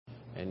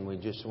And we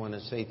just want to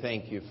say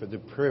thank you for the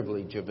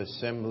privilege of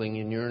assembling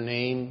in your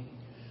name.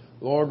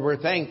 Lord, we're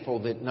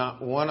thankful that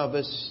not one of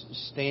us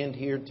stand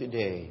here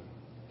today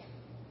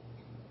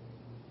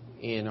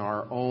in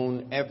our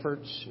own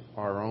efforts,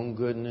 our own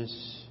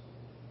goodness,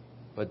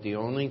 but the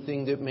only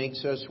thing that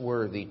makes us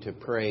worthy to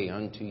pray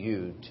unto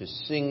you, to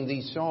sing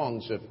these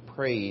songs of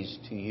praise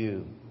to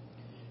you,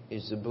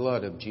 is the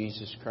blood of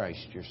Jesus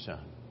Christ, your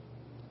Son.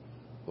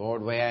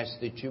 Lord, we ask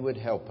that you would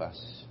help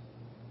us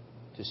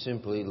to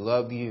simply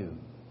love you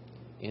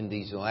in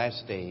these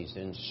last days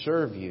and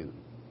serve you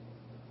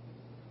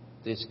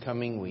this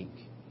coming week.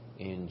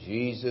 In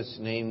Jesus'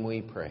 name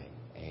we pray.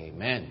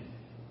 Amen.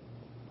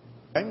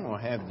 And we'll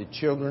have the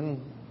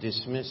children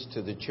dismissed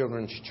to the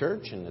children's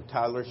church and the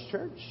toddler's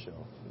church. So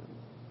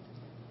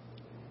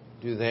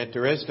do that.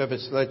 The rest of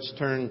us, let's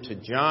turn to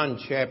John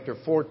chapter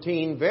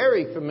 14.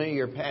 Very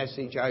familiar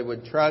passage, I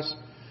would trust,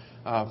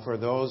 for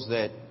those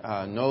that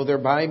know their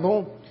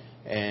Bible.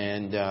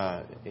 And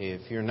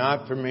if you're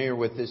not familiar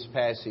with this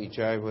passage,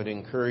 I would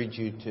encourage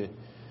you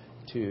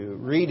to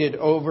read it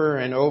over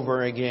and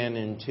over again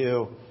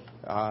until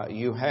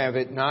you have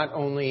it not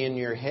only in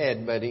your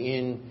head, but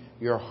in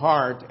your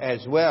heart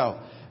as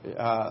well.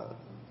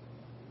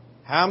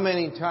 How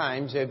many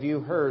times have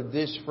you heard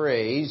this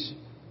phrase?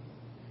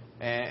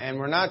 And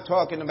we're not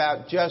talking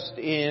about just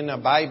in a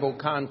Bible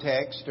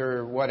context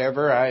or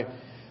whatever.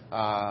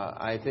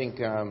 I think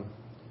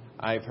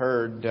I've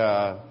heard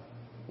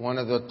one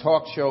of the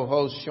talk show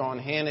hosts, Sean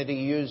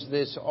Hannity, use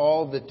this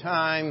all the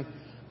time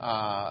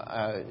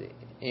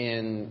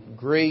in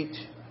great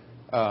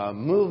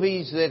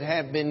movies that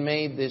have been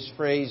made. This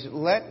phrase,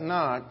 let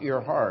not your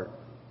heart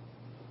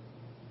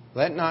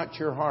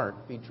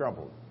be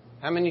troubled.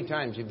 How many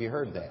times have you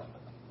heard that?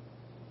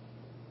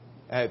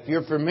 If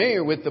you're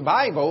familiar with the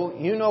Bible,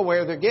 you know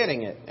where they're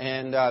getting it.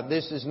 And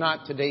this is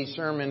not today's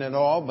sermon at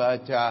all,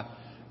 but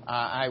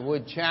I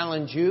would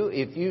challenge you,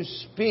 if you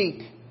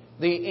speak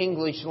the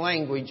English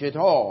language at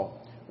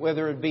all,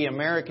 whether it be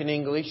American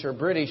English or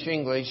British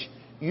English,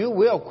 you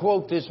will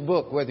quote this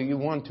book whether you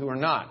want to or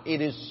not.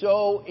 It is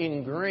so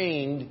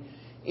ingrained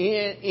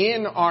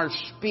in our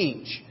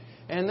speech.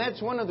 And that's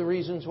one of the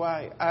reasons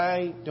why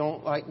I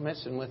don't like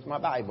messing with my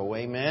Bible.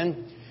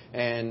 Amen.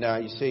 And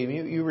you say,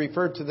 you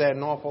refer to that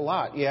an awful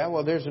lot. Yeah,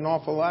 well, there's an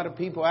awful lot of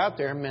people out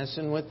there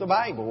messing with the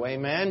Bible.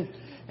 Amen.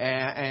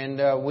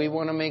 And we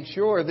want to make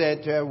sure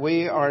that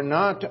we are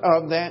not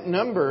of that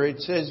number.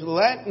 It says,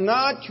 let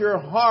not your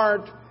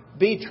heart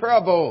be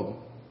troubled.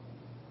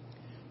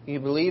 You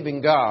believe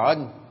in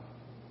God,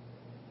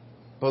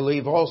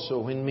 believe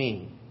also in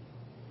me.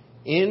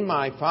 In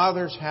my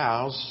Father's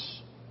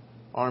house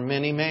are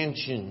many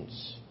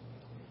mansions.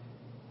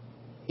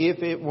 If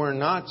it were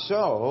not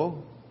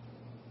so,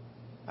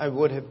 I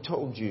would have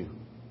told you.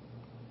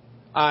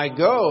 I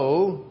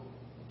go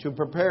to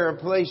prepare a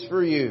place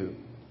for you.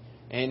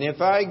 And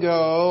if I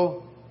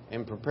go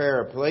and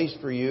prepare a place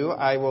for you,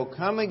 I will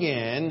come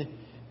again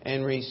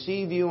and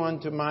receive you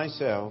unto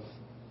myself,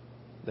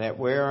 that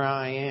where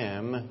I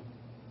am,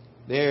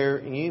 there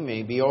ye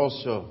may be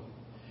also.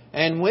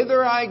 And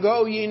whither I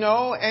go ye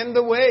know, and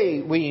the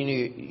way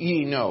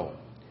ye know.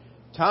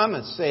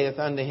 Thomas saith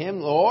unto him,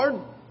 Lord,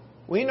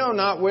 we know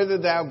not whither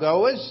thou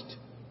goest,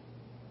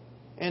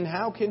 and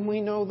how can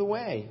we know the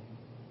way?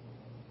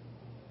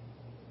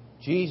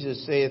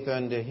 Jesus saith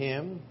unto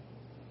him,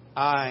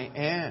 I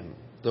am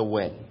the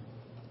way,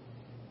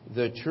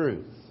 the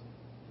truth,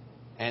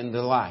 and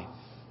the life.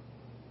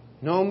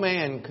 No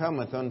man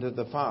cometh unto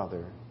the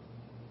Father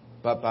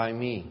but by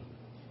me.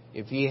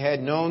 If ye had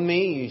known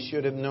me, ye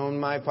should have known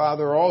my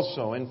Father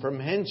also. And from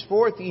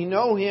henceforth ye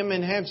know him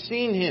and have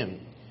seen him.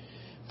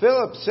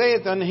 Philip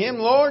saith unto him,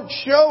 Lord,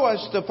 show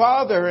us the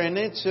Father, and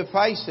it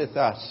sufficeth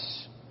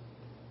us.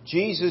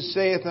 Jesus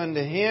saith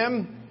unto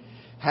him,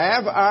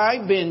 have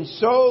I been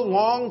so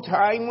long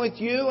time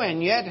with you,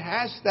 and yet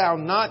hast thou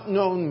not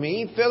known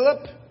me,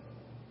 Philip?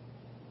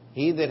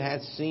 He that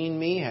hath seen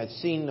me hath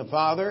seen the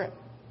Father.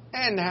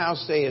 And how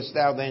sayest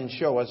thou then,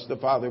 show us the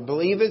Father?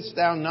 Believest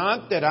thou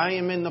not that I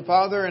am in the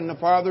Father, and the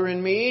Father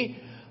in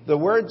me? The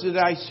words that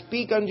I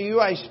speak unto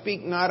you, I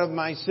speak not of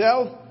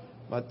myself,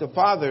 but the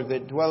Father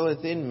that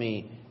dwelleth in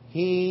me,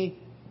 He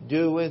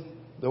doeth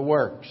the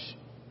works.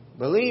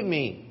 Believe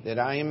me that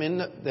I am in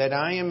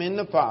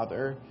the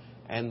Father,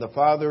 and the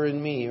Father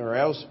in me, or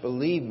else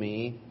believe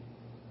me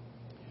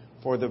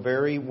for the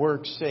very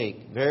work's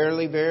sake.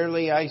 Verily,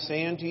 verily, I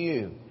say unto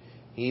you,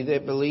 he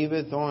that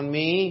believeth on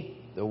me,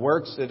 the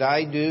works that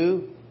I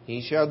do,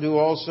 he shall do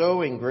also,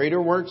 and greater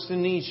works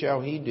than these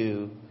shall he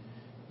do,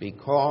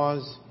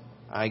 because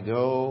I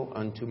go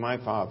unto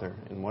my Father.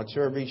 And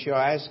whatsoever ye shall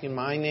ask in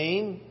my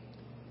name,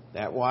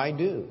 that will I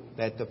do,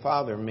 that the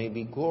Father may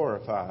be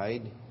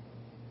glorified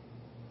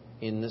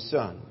in the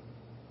Son.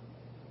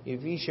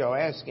 If ye shall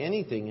ask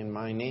anything in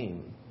my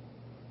name,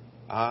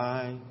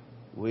 I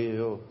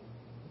will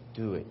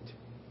do it.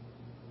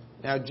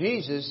 Now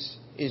Jesus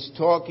is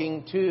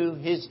talking to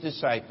his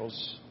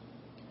disciples.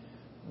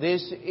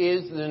 This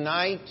is the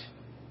night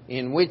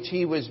in which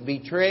he was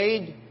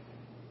betrayed.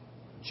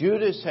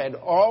 Judas had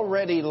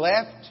already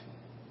left.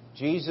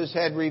 Jesus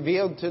had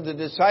revealed to the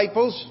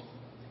disciples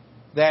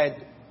that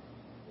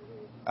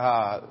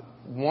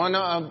one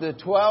of the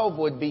 12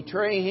 would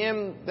betray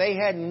Him. They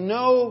had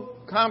no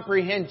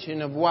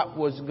comprehension of what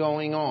was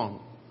going on.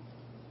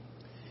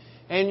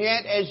 And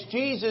yet, as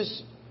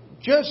Jesus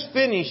just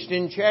finished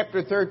in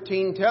chapter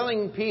 13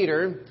 telling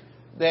Peter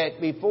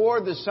that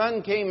before the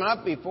sun came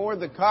up, before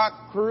the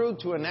cock crew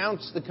to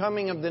announce the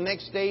coming of the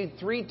next day,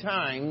 3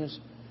 times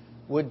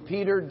would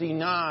Peter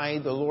deny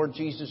the Lord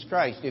Jesus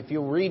Christ. If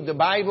you read the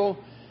Bible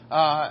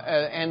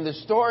and the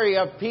story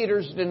of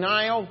Peter's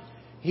denial,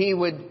 he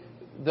would,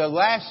 the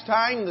last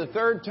time, the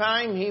 3rd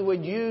time, he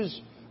would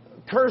use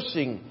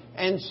cursing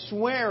and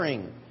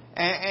swearing.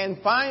 And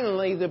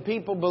finally, the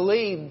people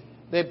believed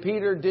that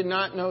Peter did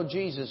not know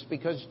Jesus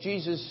because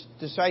Jesus'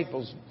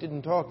 disciples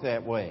didn't talk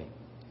that way.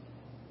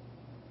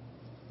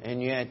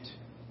 And yet,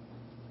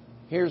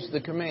 here's the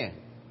command.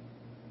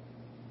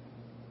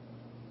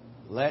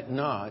 Let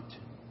not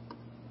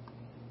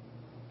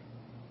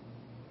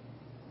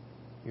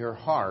your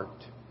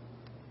heart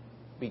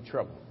be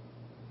troubled.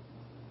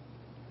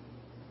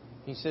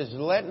 He says,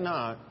 let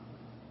not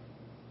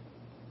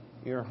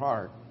your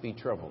heart be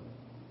troubled.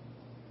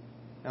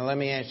 Now let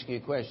me ask you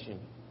a question.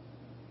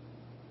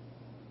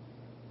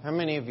 How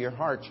many of your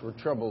hearts were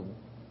troubled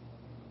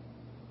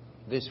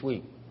this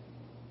week?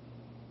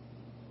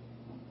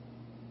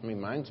 I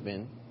mean, mine's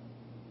been.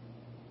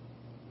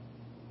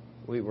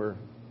 We were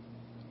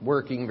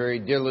working very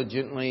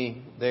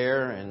diligently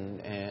there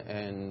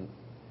and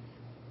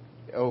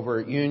over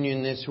at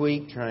Union this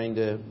week, trying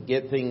to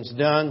get things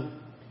done,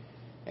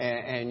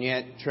 and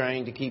yet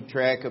trying to keep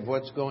track of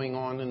what's going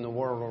on in the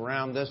world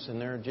around us, and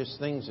there are just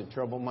things that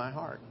trouble my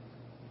heart.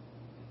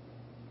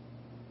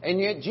 And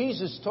yet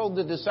Jesus told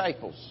the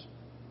disciples,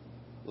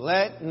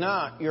 let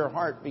not your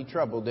heart be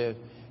troubled.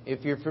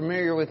 If you're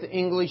familiar with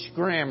English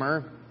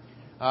grammar,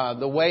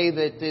 the way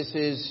that this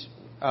is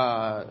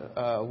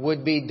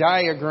would be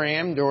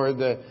diagrammed, or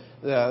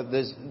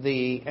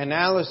the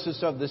analysis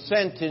of the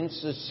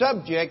sentence, the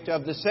subject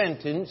of the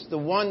sentence, the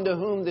one to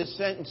whom this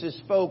sentence is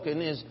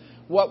spoken, is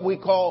what we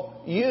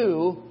call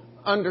you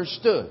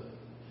understood.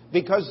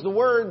 Because the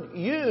word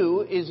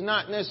you is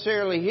not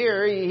necessarily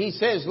here. He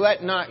says,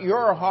 let not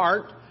your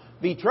heart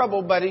be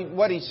troubled. But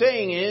what he's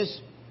saying is,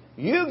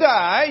 you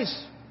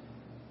guys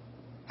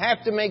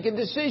have to make a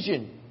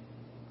decision.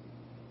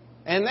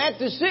 And that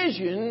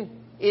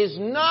decision is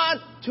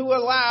not to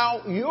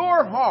allow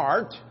your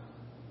heart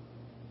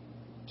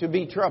to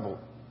be troubled.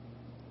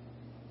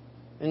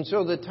 And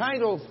so the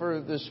title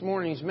for this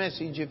morning's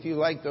message, if you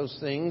like those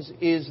things,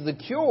 is The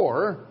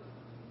Cure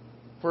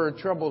for a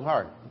Troubled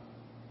Heart.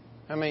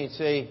 How many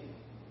say,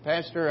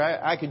 Pastor,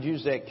 I could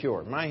use that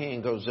cure? My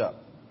hand goes up.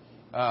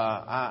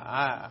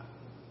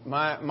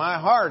 My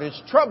heart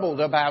is troubled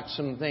about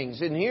some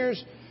things. And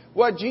here's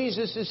what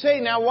Jesus is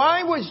saying. Now,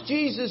 why was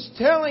Jesus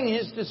telling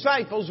His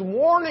disciples,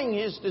 warning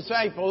His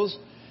disciples,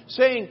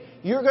 saying,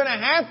 you're going to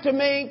have to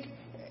make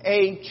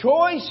a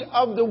choice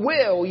of the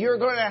will. You're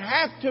going to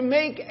have to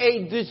make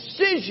a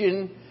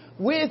decision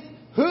with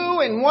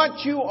who and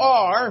what you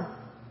are,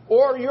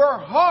 or your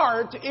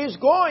heart is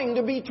going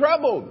to be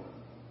troubled.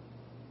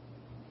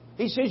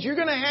 He says, you're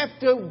going to have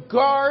to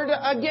guard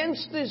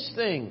against this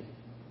thing.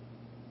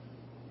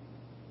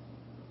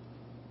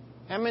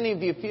 How many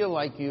of you feel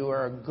like you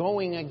are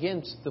going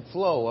against the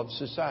flow of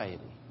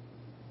society?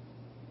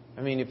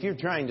 I mean, if you're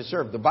trying to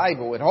serve the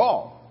Bible at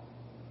all,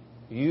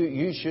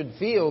 you should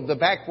feel the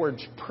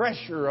backwards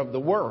pressure of the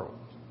world.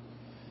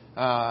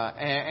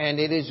 And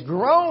it is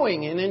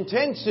growing in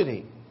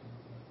intensity.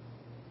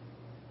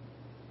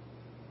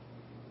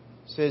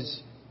 It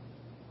says,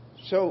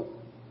 so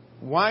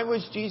why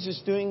was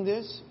Jesus doing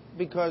this?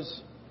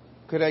 Because,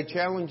 could I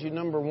challenge you,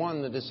 number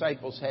one, the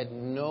disciples had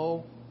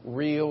no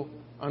real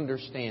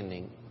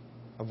understanding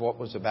of what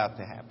was about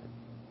to happen.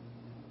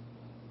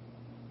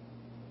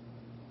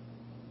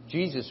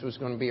 Jesus was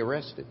going to be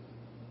arrested.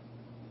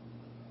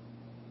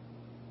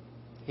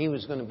 He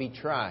was going to be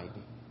tried.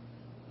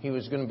 He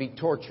was going to be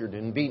tortured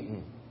and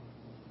beaten.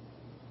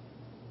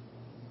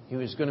 He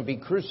was going to be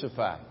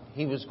crucified.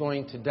 He was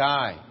going to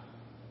die.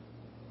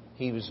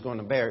 He was going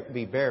to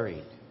be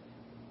buried.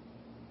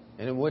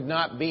 And it would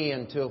not be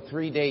until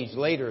 3 days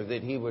later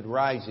that He would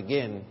rise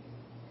again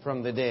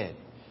from the dead.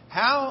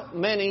 How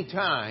many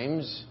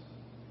times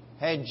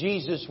had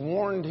Jesus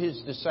warned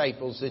His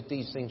disciples that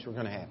these things were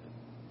going to happen?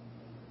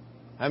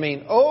 I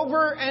mean,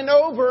 over and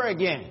over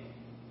again.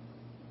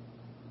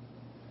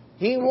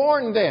 He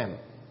warned them.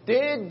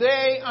 Did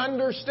they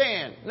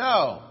understand?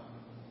 No.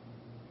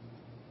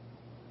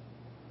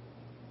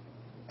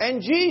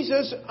 And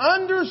Jesus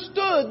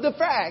understood the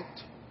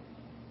fact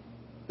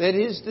that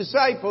His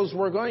disciples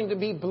were going to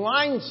be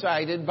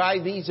blindsided by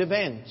these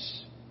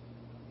events.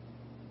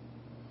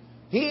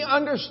 He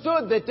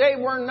understood that they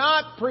were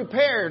not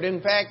prepared. In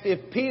fact,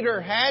 if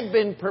Peter had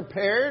been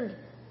prepared,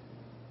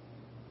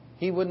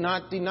 he would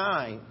not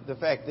deny the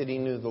fact that he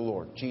knew the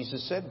Lord.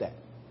 Jesus said that.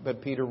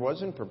 But Peter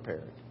wasn't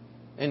prepared.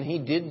 And he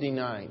did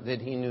deny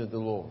that he knew the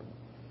Lord.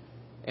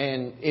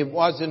 And it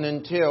wasn't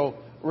until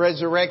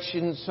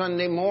Resurrection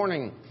Sunday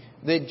morning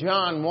that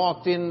John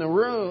walked in the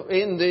room,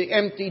 in the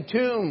empty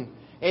tomb.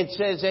 It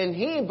says, and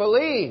he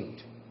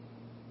believed.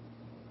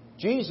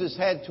 Jesus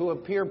had to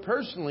appear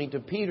personally to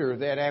Peter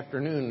that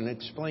afternoon and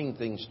explain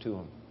things to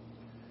him.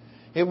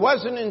 It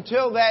wasn't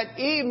until that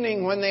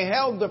evening when they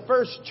held the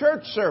first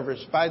church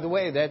service. By the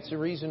way, that's the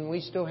reason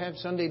we still have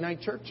Sunday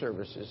night church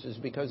services, is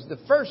because the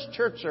first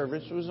church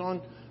service was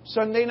on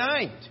Sunday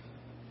night.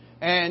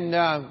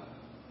 And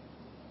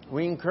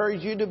we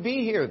encourage you to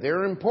be here.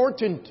 They're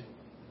important.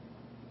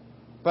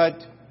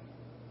 But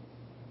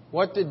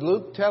what did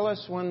Luke tell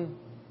us when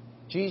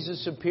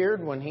Jesus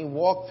appeared, when He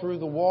walked through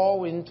the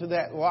wall into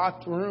that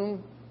locked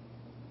room?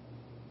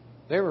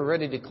 They were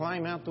ready to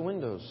climb out the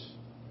windows.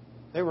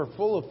 They were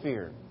full of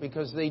fear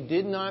because they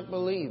did not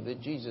believe that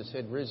Jesus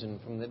had risen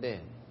from the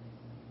dead.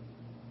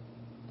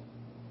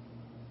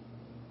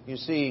 You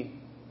see,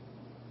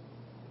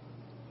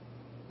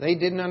 they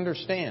didn't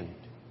understand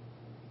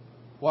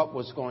what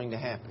was going to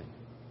happen.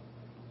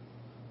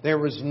 There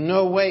was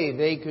no way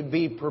they could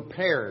be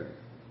prepared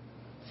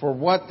for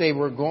what they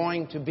were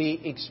going to be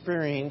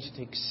experienced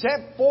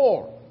except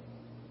for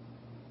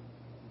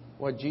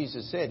what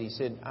Jesus said. He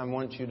said, I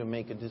want you to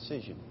make a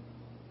decision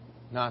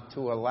not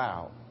to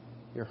allow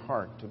your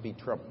heart to be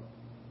troubled.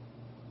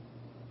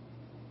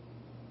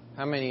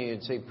 How many of you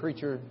would say,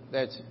 preacher,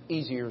 that's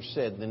easier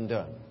said than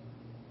done?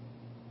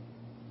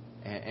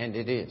 And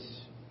it is.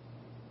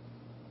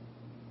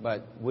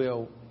 But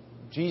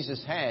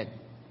Jesus had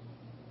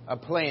a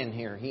plan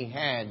here. He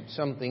had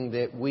something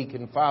that we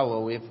can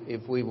follow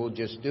if we will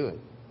just do it.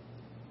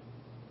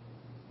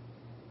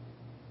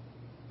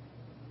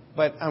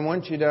 But I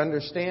want you to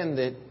understand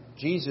that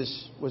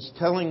Jesus was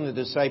telling the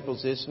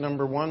disciples this,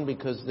 number one,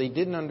 because they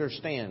didn't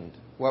understand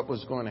what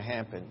was going to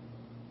happen.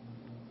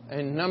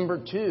 And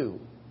number two,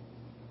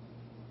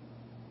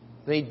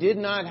 they did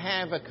not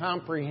have a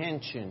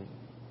comprehension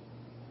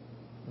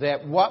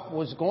that what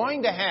was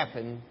going to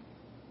happen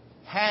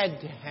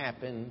had to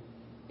happen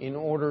in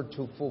order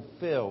to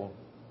fulfill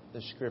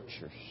the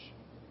Scriptures.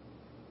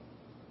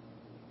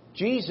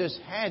 Jesus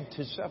had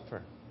to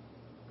suffer.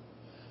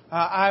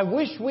 I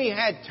wish we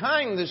had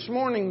time this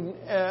morning,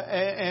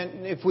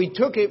 and if we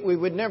took it, we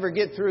would never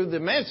get through the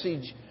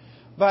message.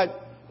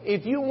 But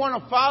if you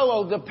want to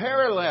follow the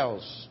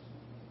parallels,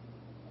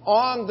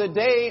 on the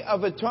Day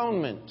of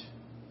Atonement,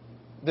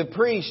 the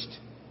priest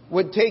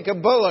would take a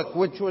bullock,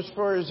 which was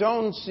for his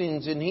own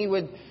sins, and he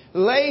would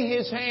lay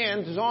his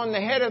hands on the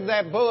head of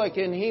that bullock,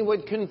 and he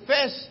would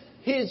confess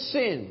his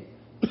sin.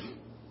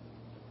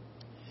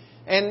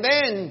 And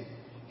then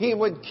he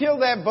would kill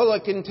that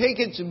bullock and take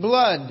its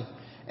blood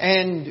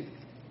and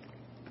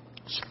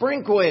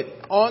sprinkle it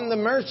on the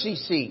mercy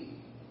seat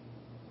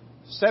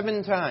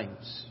 7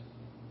 times.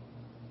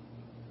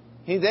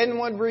 He then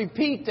would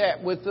repeat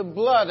that with the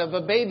blood of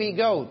a baby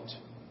goat.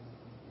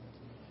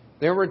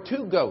 There were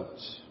 2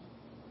 goats.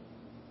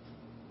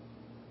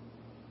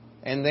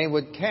 And they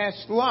would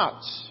cast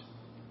lots.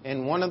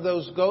 And one of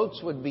those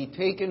goats would be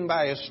taken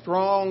by a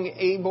strong,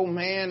 able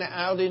man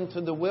out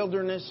into the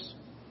wilderness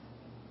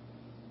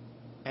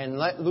and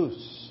let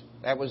loose.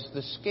 That was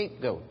the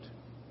scapegoat.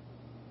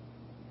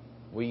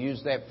 We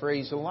use that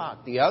phrase a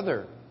lot. The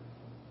other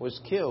was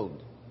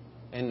killed.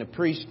 And the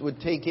priest would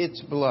take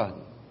its blood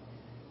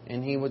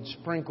and he would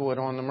sprinkle it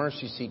on the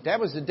mercy seat. That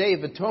was the Day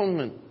of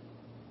Atonement.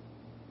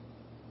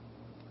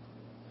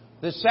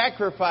 The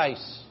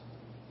sacrifice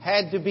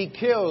had to be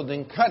killed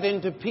and cut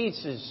into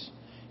pieces.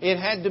 It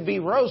had to be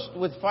roasted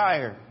with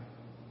fire.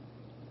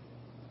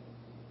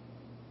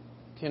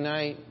 Can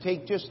I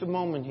take just a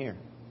moment here?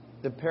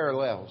 The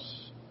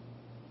parallels.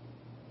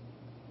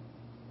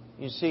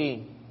 You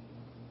see,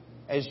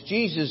 as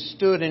Jesus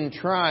stood in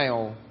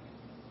trial,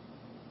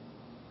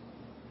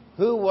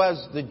 who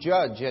was the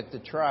judge at the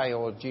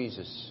trial of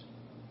Jesus?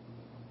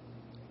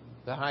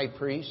 The high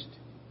priest.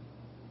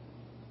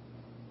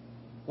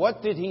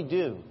 What did he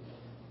do?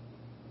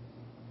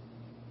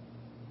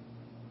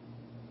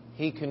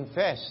 He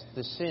confessed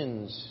the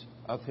sins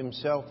of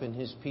himself and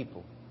his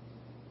people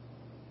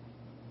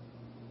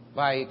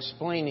by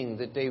explaining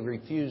that they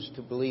refused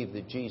to believe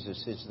that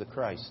Jesus is the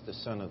Christ, the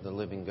Son of the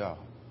living God.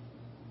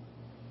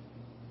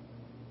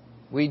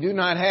 We do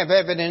not have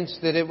evidence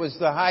that it was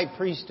the high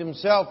priest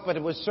himself, but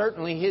it was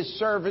certainly his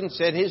servants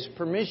at his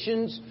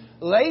permissions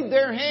laid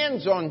their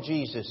hands on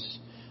Jesus.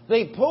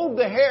 They pulled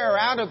the hair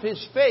out of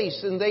his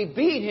face and they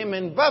beat him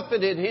and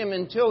buffeted him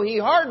until he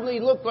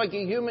hardly looked like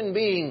a human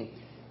being.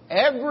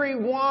 Every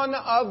one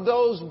of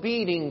those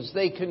beatings,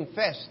 they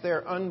confessed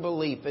their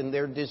unbelief and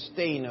their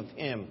disdain of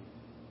Him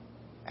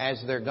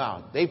as their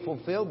God. They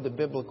fulfilled the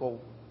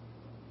biblical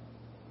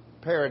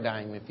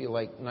paradigm, if you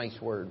like nice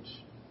words.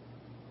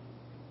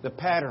 The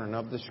pattern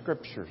of the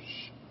Scriptures.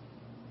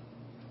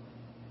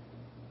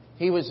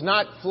 He was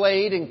not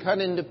flayed and cut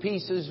into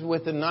pieces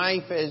with a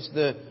knife as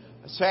the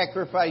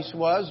sacrifice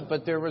was,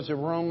 but there was a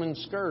Roman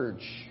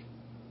scourge,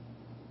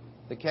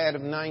 the cat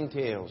of 9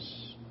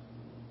 tails,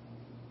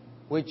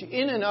 which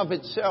in and of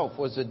itself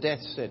was a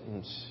death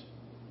sentence.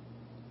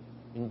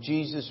 And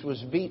Jesus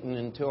was beaten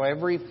until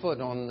every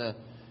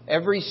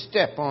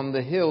step on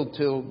the hill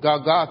to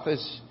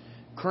Golgotha's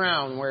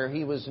crown, where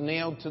He was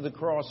nailed to the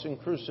cross and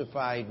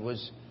crucified,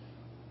 was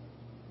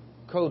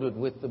coated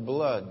with the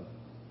blood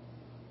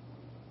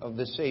of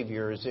the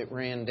Savior as it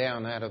ran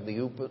down out of the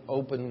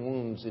open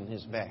wounds in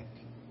His back.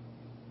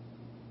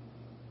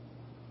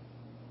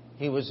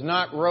 He was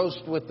not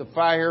roasted with the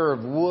fire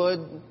of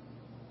wood,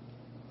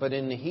 but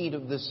in the heat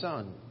of the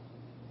sun,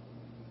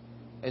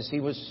 as He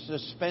was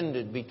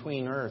suspended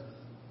between earth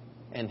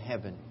and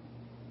heaven.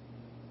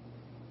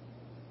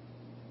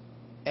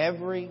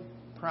 Every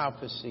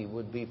prophecy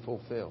would be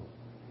fulfilled.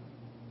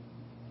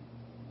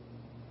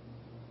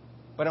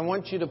 But I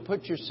want you to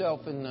put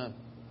yourself in the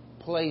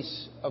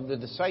place of the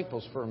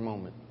disciples for a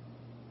moment.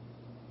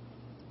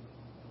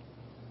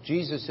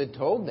 Jesus had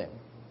told them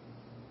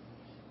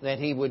that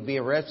He would be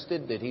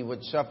arrested, that He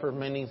would suffer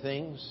many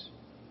things.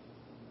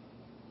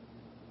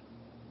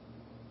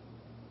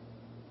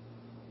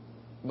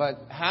 But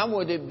how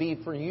would it be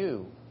for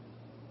you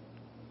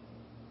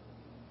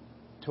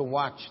to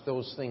watch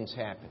those things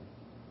happen?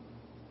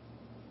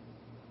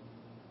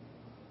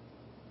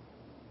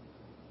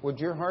 Would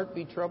your heart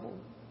be troubled?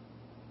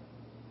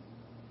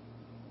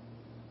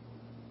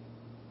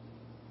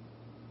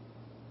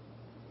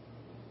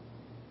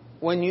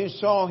 When you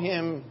saw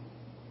Him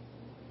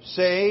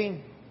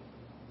say,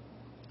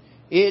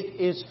 "It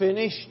is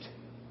finished,"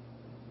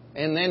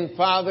 and then,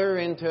 "Father,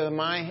 into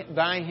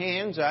Thy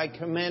hands I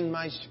commend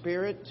my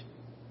spirit,"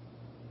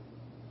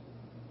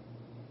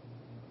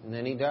 and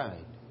then He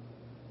died,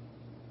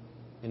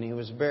 and He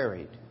was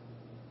buried,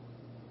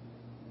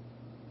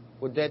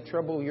 would that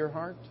trouble your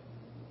heart?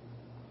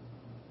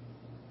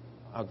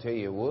 I'll tell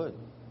you it would.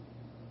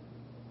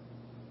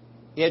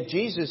 Yet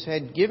Jesus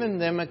had given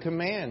them a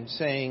command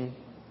saying,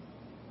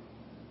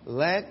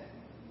 "Let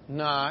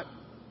not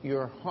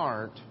your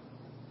heart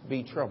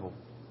be troubled."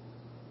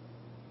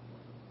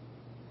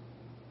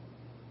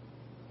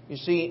 You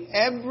see,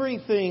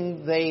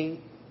 everything they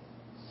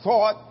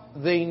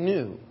thought they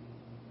knew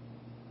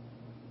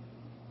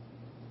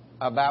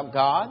about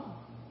God,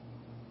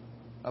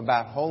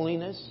 about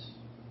holiness,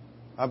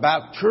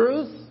 about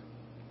truth,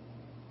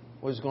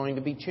 was going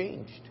to be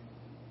changed.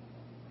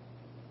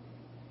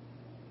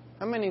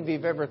 How many of you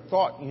have ever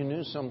thought you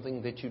knew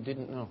something that you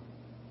didn't know?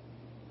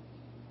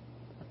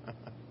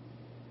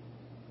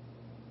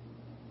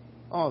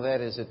 Oh,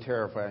 that is a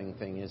terrifying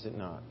thing, is it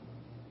not?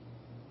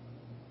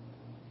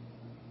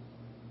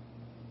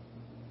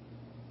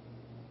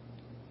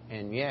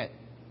 And yet,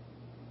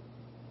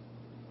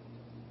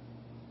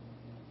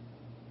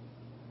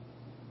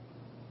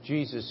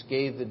 Jesus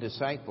gave the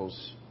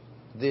disciples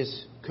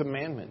this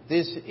commandment.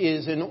 This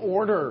is an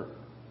order.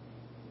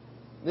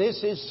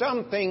 This is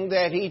something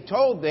that He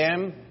told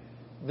them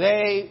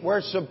they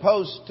were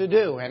supposed to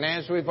do. And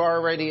as we've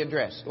already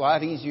addressed, a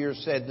lot easier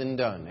said than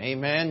done.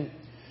 Amen?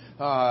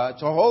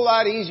 It's a whole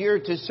lot easier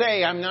to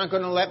say, "I'm not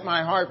going to let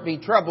my heart be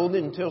troubled,"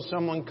 until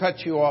someone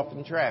cuts you off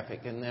in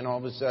traffic, and then all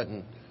of a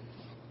sudden.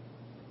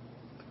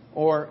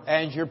 Or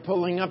as you're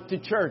pulling up to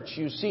church,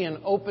 you see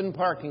an open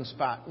parking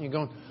spot, and you're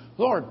going,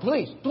 "Lord,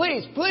 please,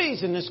 please,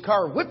 please," and this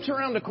car whips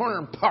around the corner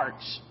and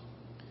parks.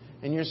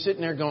 And you're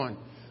sitting there going,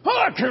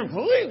 "Oh, I can't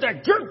believe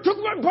that jerk took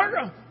my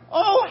parking.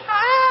 Oh,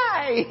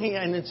 hi!"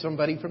 And it's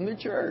somebody from the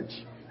church.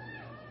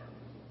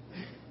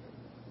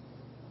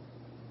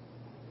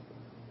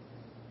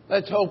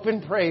 Let's hope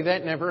and pray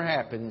that never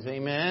happens.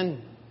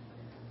 Amen?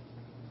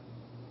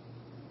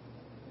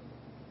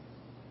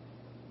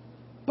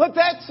 But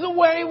that's the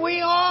way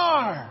we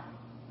are.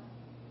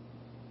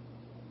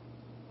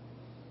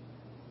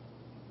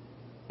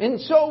 And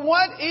so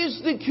what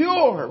is the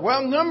cure?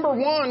 Well, number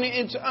one,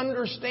 it's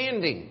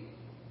understanding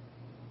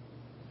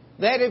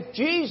that if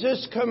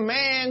Jesus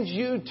commands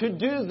you to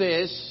do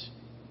this,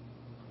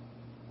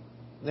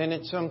 then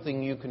it's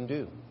something you can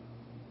do.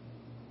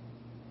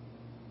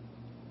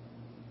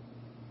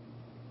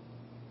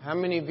 How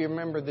many of you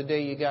remember the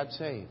day you got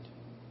saved?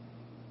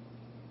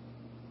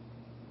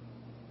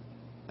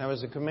 That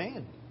was a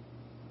command.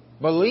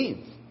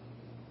 Believe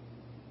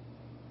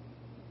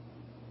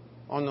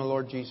on the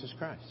Lord Jesus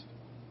Christ.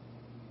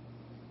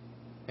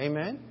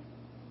 Amen?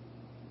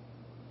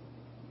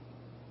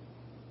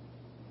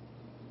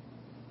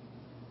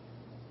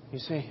 You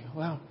say,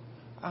 "Well,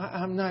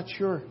 I'm not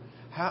sure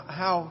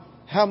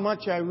how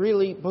much I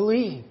really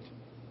believed."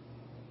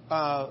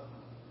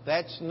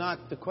 That's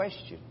not the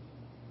question.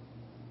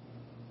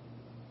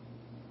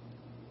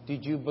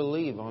 Did you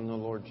believe on the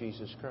Lord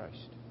Jesus Christ?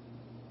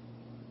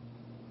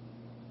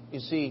 You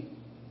see,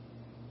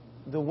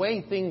 the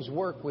way things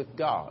work with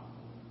God,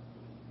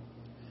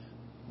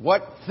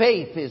 what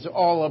faith is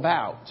all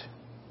about,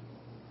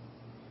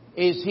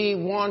 is He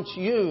wants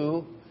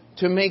you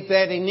to make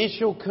that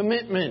initial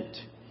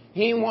commitment.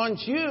 He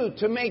wants you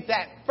to make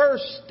that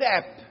first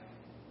step.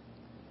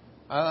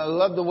 I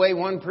love the way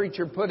one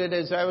preacher put it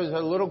as I was a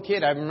little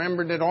kid. I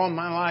remembered it all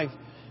my life.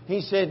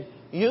 He said,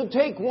 "You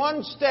take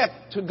one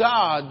step to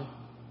God,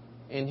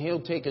 and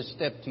He'll take a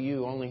step to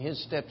you. Only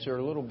His steps are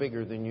a little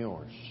bigger than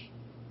yours."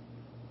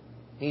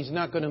 He's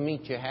not going to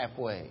meet you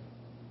halfway.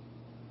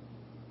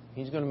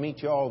 He's going to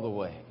meet you all the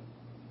way.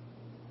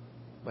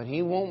 But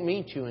He won't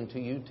meet you until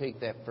you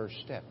take that first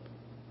step.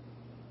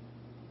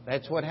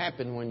 That's what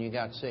happened when you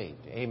got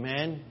saved.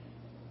 Amen?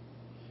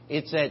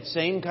 It's that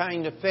same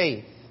kind of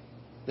faith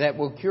that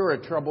will cure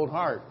a troubled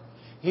heart.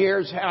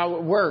 Here's how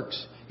it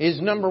works. Is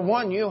number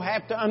one, you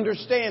have to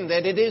understand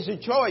that it is a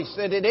choice,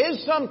 that it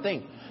is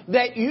something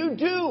that you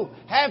do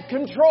have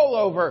control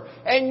over.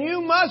 And you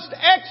must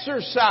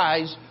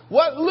exercise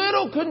what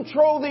little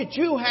control that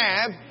you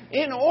have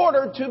in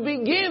order to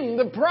begin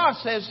the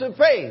process of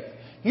faith.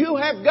 You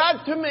have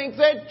got to make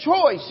that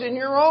choice in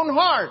your own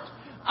heart.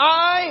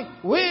 I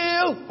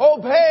will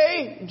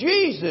obey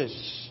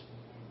Jesus.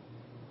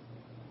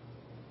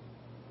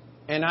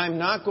 And I'm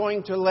not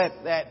going to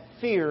let that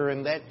fear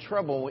and that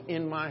trouble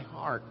in my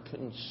heart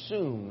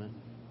consume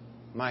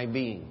my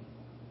being.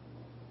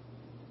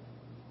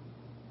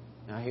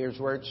 Now here's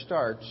where it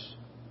starts.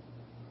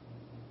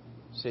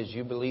 It says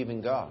you believe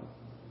in God.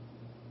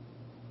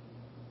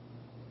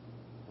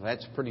 Well,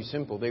 that's pretty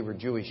simple. They were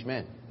Jewish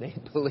men. They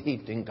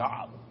believed in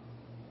God.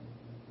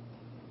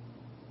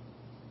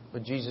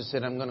 But Jesus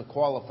said, I'm going to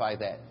qualify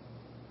that.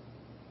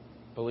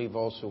 Believe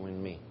also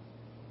in me.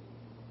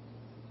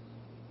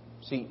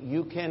 See,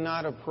 you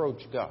cannot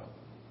approach God.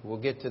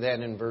 We'll get to that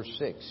in verse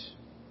 6.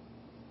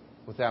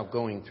 Without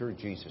going through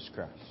Jesus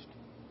Christ.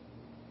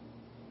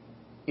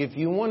 If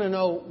you want to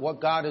know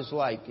what God is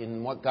like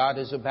and what God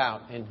is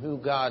about and who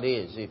God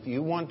is, if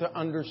you want to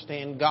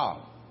understand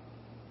God,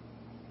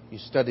 you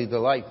study the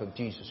life of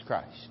Jesus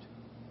Christ.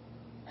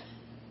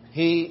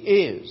 He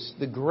is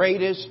the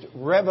greatest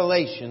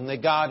revelation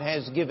that God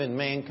has given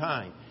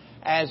mankind.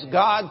 As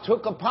God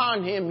took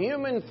upon Him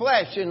human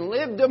flesh and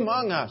lived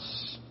among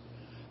us,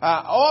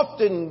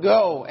 often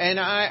go, and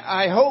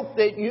I hope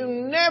that you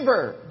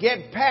never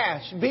get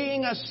past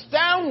being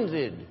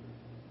astounded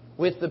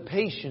with the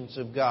patience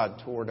of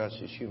God toward us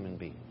as human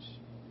beings.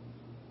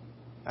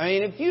 I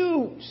mean, if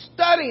you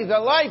study the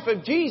life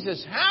of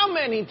Jesus, how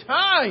many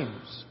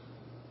times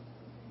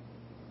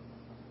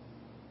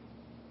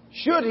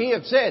should He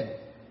have said,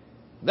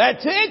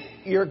 that's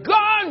it, you're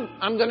gone,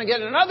 I'm going to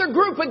get another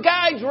group of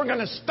guys, we're going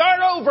to start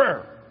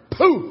over.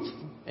 Poof!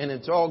 And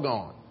it's all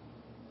gone.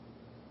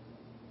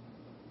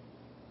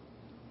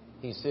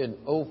 He said,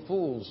 O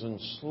fools and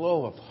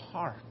slow of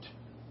heart.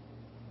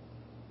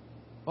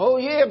 O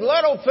ye of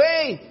little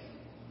faith.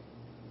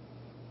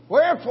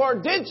 Wherefore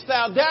didst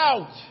thou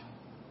doubt?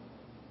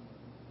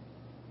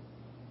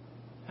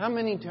 How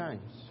many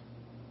times?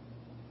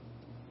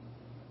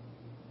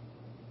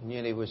 And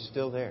yet He was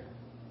still there.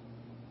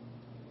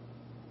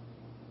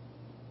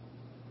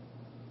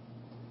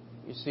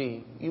 You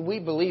see, we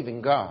believe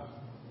in God.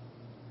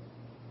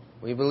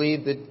 We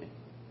believe that,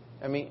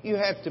 you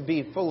have to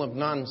be full of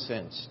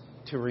nonsense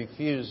to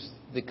refuse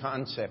the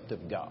concept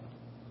of God.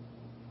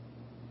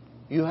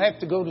 You have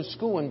to go to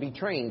school and be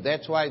trained.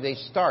 That's why they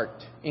start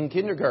in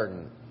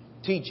kindergarten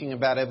teaching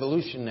about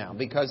evolution now.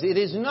 Because it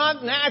is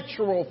not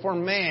natural for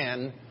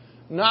man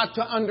not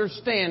to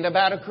understand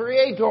about a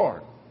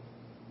Creator.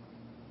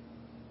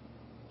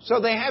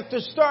 So they have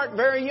to start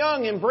very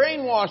young in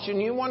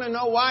brainwashing. You want to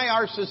know why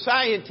our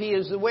society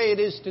is the way it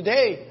is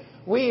today?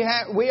 We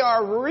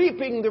are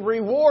reaping the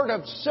reward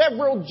of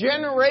several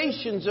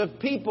generations of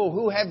people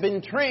who have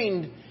been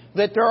trained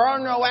that there are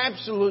no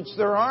absolutes,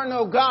 there are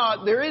no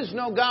God, there is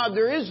no God,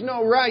 there is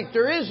no right,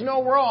 there is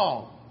no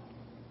wrong.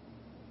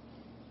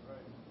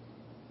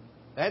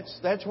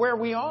 That's where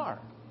we are.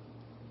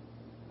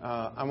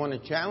 I want to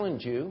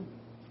challenge you.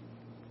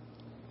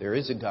 There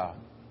is a God.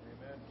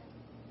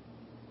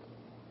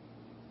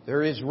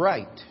 There is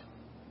right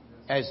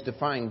as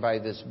defined by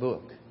this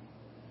book.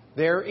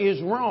 There is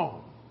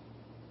wrong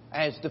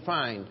as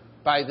defined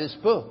by this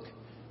book.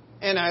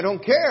 And I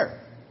don't care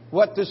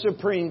what the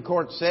Supreme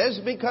Court says,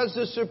 because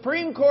the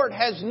Supreme Court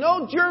has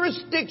no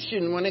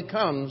jurisdiction when it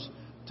comes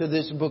to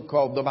this book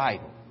called the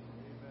Bible.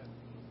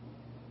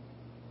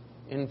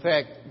 In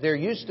fact, there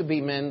used to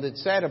be men that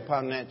sat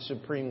upon that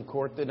Supreme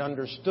Court that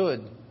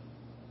understood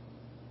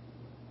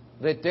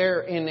that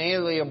their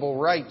inalienable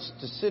rights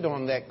to sit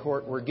on that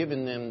court were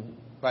given them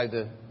by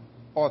the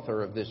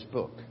author of this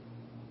book.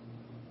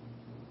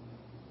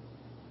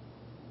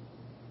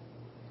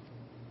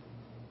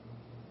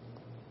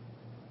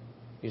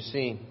 You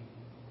see,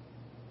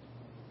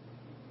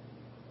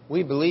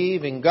 we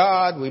believe in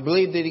God. We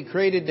believe that He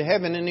created the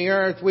heaven and the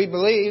earth. We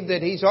believe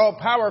that He's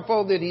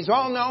all-powerful, that He's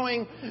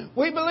all-knowing.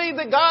 We believe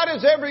that God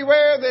is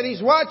everywhere, that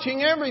He's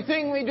watching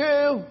everything we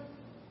do.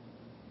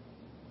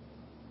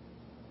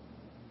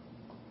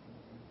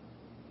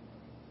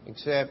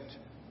 Except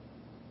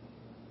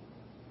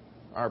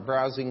our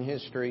browsing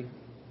history.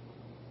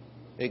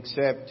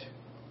 Except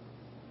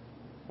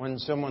when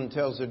someone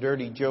tells a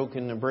dirty joke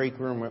in the break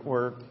room at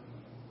work.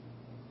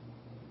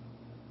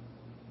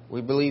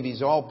 We believe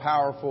He's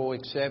all-powerful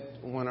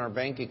except when our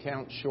bank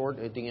account's short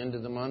at the end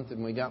of the month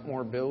and we got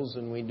more bills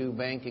than we do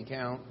bank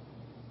account.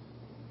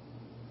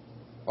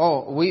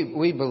 Oh,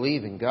 we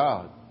believe in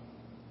God.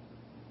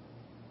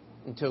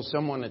 until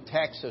someone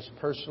attacks us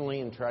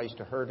personally and tries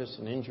to hurt us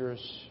and injure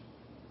us.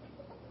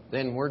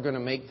 Then we're going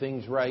to make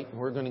things right and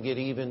we're going to get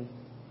even.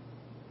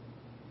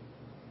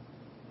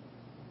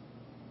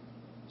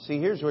 See,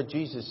 here's what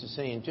Jesus is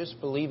saying. Just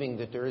believing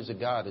that there is a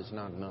God is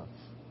not enough.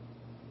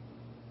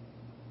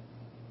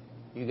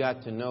 You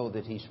got to know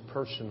that He's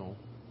personal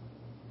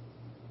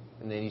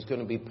and that He's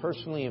going to be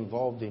personally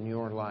involved in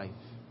your life.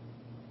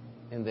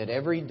 And that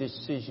every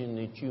decision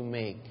that you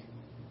make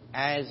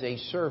as a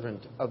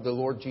servant of the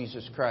Lord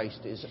Jesus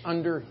Christ is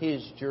under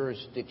His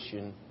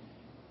jurisdiction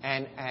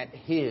and at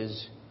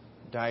His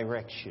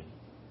direction.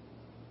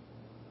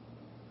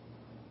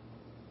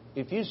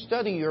 If you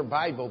study your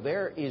Bible,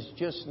 there is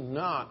just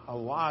not a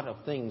lot of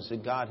things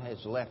that God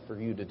has left for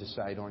you to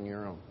decide on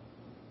your own.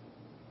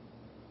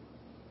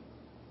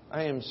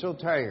 I am so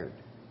tired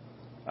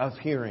of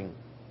hearing,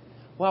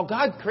 well,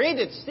 God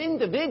created us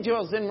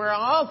individuals and we're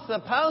all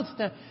supposed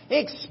to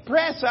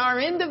express our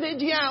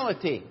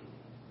individuality.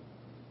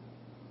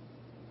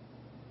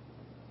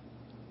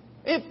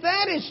 If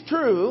that is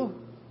true,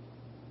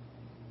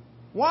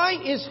 why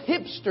is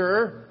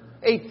hipster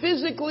a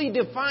physically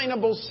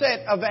definable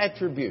set of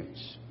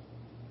attributes?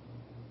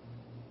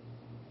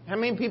 How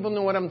many people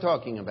know what I'm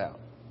talking about?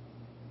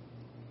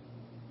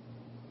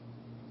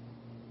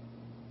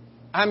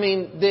 I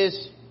mean,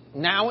 this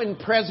now and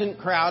present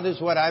crowd is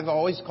what I've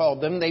always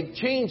called them. They've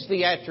changed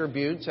the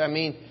attributes. I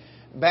mean,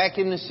 back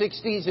in the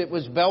 60s, it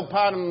was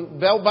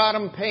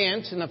bell-bottom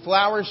pants and the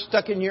flowers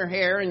stuck in your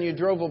hair and you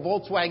drove a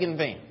Volkswagen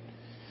van.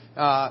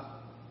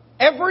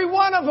 Every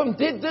one of them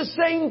did the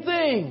same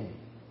thing.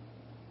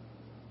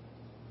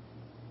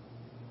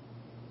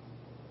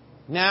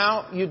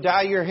 Now you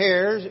dye your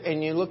hairs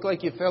and you look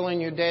like you fell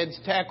in your dad's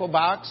tackle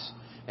box.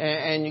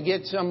 And you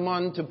get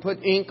someone to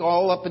put ink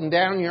all up and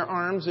down your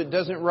arms that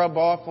doesn't rub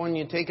off when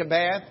you take a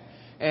bath.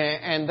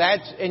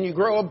 And you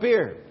grow a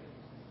beard.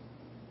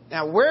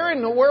 Now, where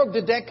in the world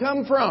did that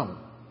come from?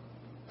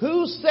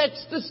 Who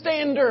sets the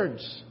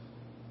standards?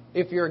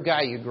 If you're a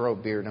guy, you grow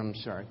a beard. I'm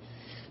sorry.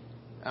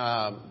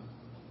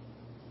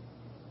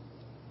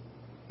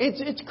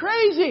 It's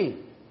crazy.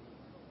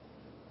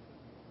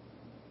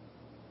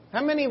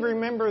 How many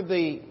remember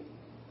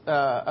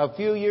a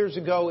few years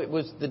ago, it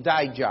was the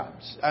dye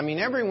jobs. I mean,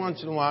 every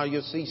once in a while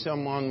you'll see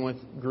someone with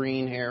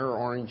green hair or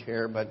orange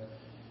hair, but,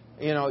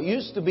 it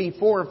used to be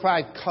 4 or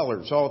 5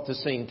 colors all at the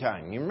same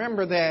time. You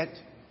remember that?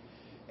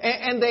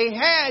 And they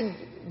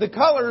had the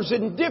colors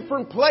in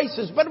different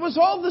places, but it was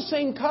all the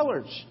same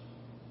colors.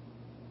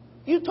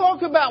 You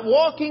talk about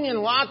walking in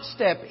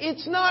lockstep.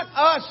 It's not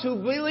us who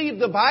believe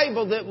the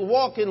Bible that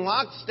walk in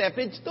lockstep.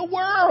 It's the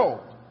world.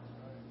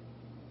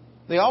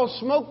 They all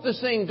smoke the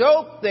same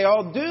dope. They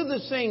all do the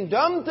same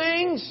dumb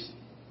things.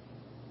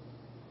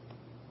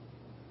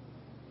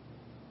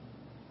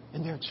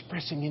 And they're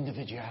expressing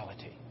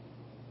individuality.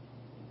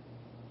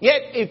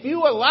 Yet, if you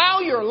allow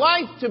your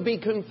life to be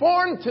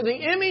conformed to the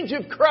image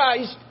of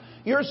Christ,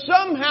 you're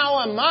somehow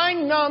a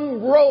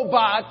mind-numb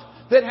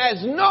robot that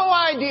has no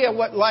idea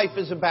what life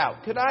is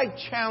about. Could I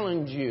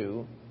challenge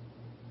you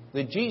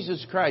that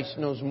Jesus Christ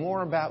knows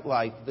more about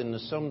life than the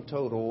sum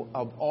total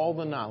of all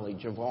the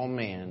knowledge of all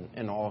man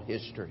and all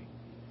history?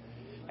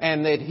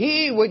 And that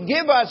He would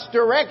give us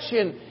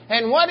direction.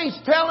 And what He's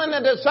telling the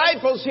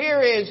disciples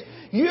here is,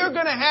 you're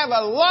going to have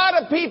a lot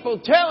of people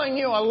telling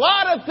you a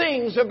lot of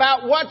things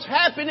about what's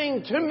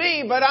happening to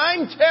me, but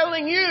I'm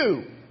telling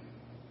you,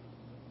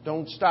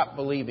 don't stop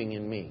believing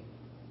in me.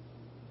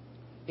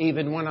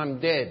 Even when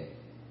I'm dead,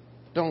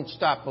 don't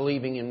stop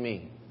believing in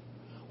me.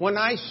 When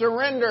I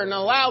surrender and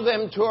allow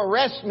them to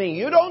arrest me,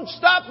 you don't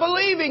stop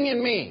believing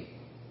in me.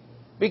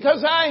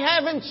 Because I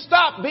haven't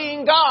stopped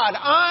being God.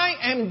 I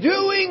am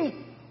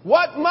doing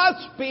what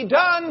must be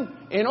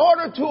done in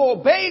order to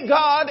obey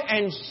God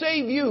and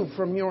save you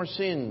from your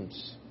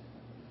sins.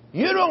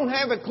 You don't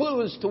have a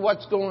clue as to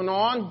what's going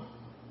on.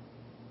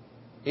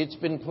 It's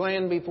been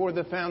planned before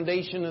the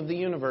foundation of the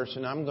universe,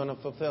 and I'm going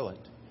to fulfill it.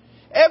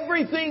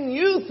 Everything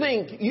you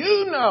think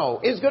you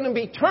know is going to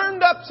be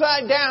turned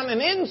upside down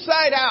and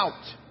inside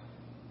out.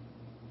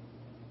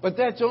 But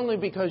that's only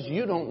because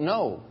you don't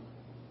know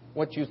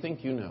what you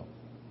think you know.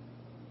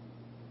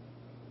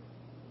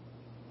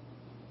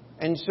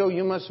 And so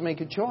you must make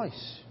a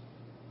choice.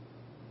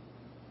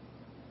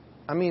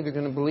 I'm either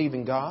going to believe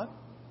in God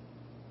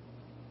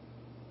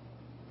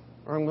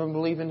or I'm going to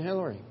believe in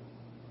Hillary.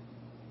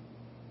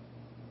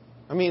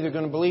 I'm either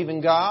going to believe in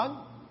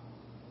God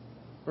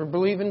or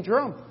believe in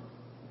Trump.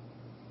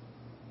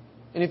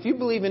 And if you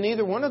believe in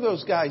either one of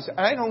those guys,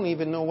 I don't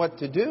even know what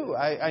to do.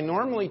 I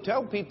normally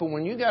tell people,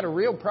 when you got a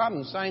real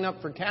problem, sign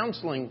up for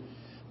counseling.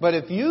 But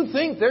if you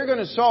think they're going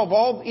to solve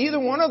either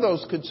one of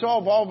those could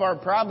solve all of our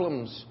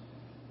problems,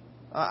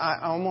 I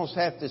almost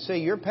have to say,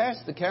 you're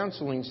past the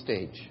counseling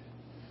stage.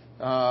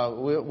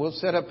 We'll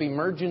set up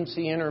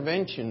emergency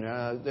intervention.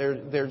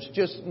 There's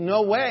just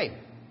no way.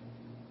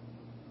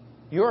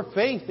 Your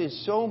faith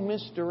is so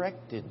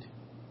misdirected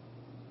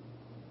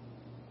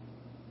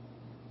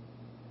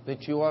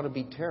that you ought to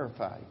be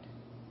terrified.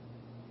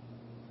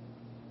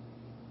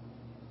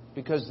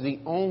 Because the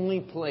only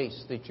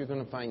place that you're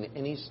going to find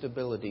any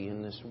stability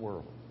in this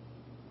world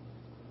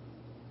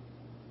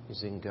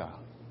is in God.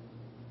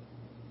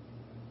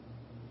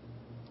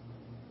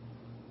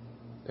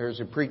 There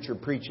was a preacher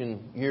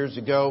preaching years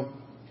ago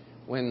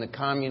when the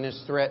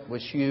communist threat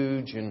was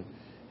huge, and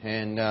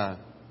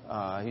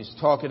he's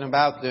talking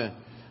about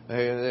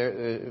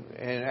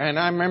and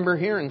I remember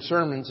hearing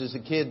sermons as a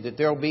kid that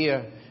there'll be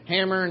a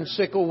hammer and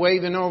sickle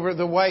waving over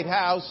the White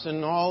House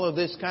and all of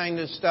this kind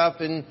of stuff,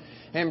 and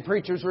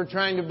preachers were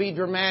trying to be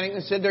dramatic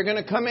and said they're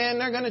going to come in,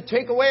 they're going to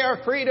take away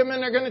our freedom,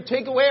 and they're going to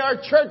take away our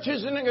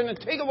churches, and they're going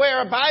to take away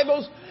our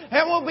Bibles,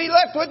 and we'll be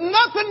left with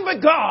nothing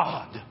but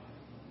God.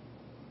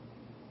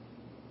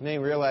 And they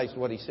realized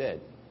what he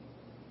said.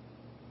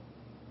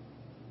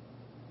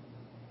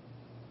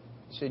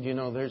 He said,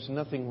 there's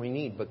nothing we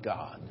need but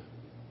God.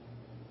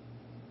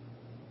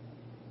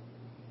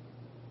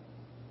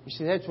 You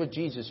see, that's what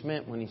Jesus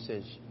meant when He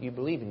says, you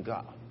believe in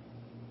God.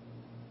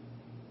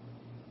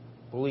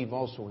 Believe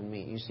also in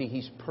me. You see,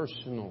 He's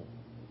personal.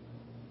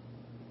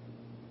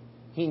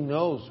 He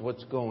knows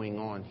what's going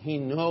on. He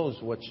knows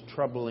what's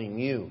troubling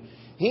you.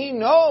 He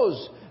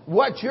knows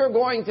what you're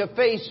going to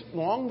face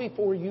long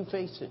before you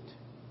face it.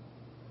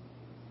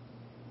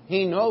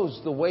 He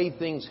knows the way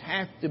things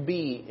have to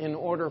be in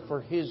order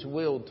for His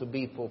will to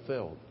be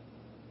fulfilled.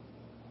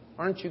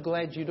 Aren't you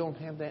glad you don't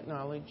have that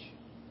knowledge?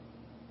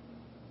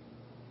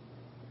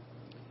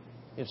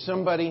 If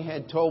somebody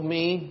had told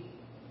me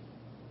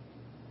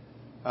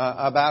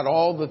about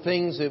all the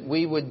things that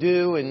we would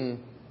do and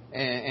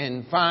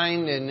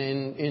find and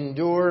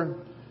endure,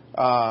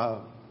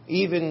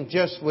 even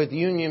just with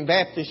Union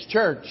Baptist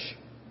Church,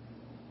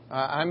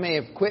 I may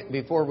have quit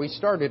before we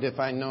started if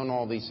I'd known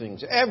all these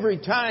things. Every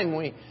time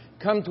we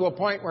come to a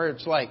point where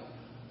it's like,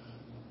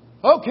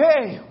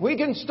 okay, we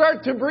can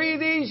start to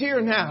breathe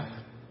easier now.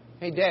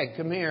 Hey, Dad,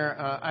 come here.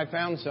 I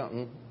found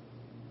something.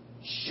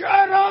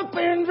 Shut up,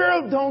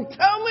 Andrew. Don't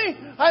tell me.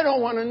 I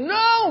don't want to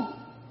know.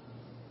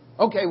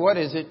 Okay, what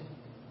is it?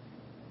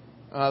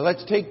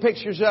 Let's take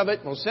pictures of it.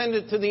 We'll send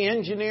it to the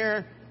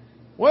engineer.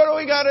 What do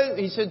we got to...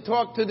 He said,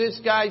 talk to this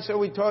guy. So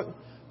we talk.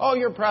 Oh,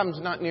 your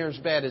problem's not near as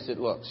bad as it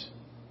looks.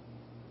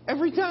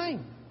 Every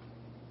time.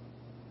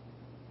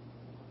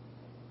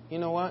 You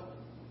know what?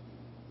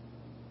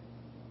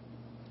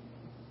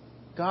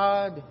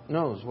 God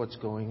knows what's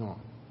going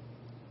on.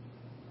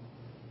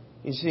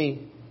 You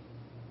see,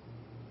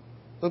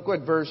 look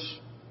what verse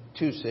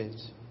 2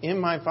 says. In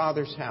my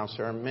Father's house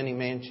are many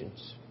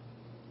mansions.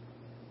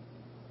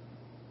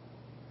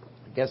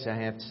 I guess I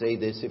have to say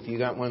this. If you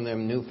got one of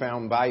them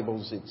newfound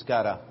Bibles, it's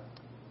got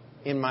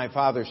in my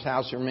Father's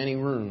house are many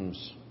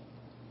rooms.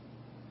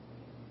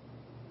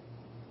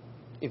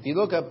 If you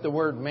look up the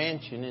word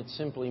mansion, it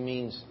simply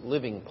means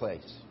living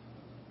place.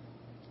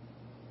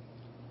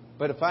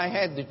 But if I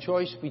had the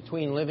choice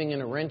between living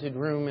in a rented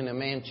room and a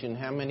mansion,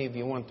 how many of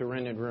you want the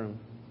rented room?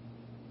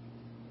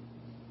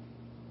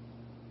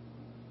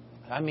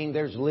 I mean,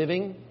 there's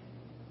living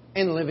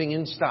and living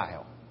in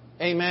style.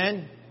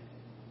 Amen?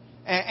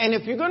 And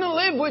if you're going to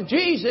live with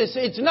Jesus,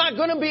 it's not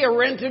going to be a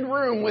rented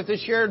room with a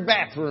shared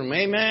bathroom.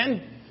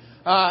 Amen?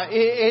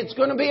 It's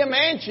going to be a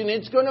mansion.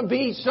 It's going to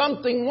be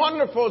something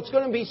wonderful. It's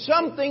going to be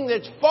something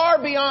that's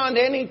far beyond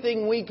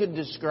anything we could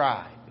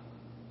describe.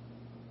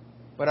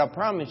 But I'll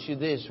promise you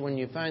this, when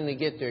you finally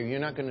get there,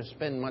 you're not going to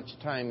spend much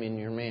time in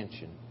your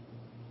mansion.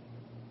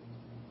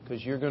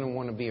 Because you're going to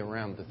want to be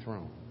around the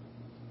throne.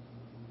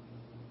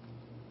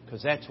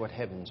 Because that's what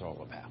heaven's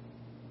all about.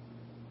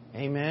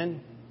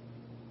 Amen?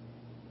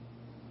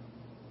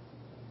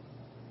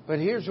 But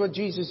here's what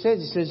Jesus says.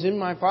 He says, in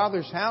my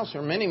Father's house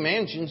are many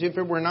mansions. If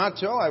it were not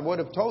so, I would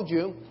have told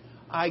you.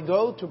 I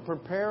go to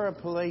prepare a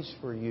place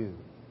for you.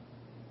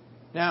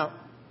 Now,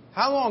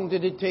 how long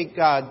did it take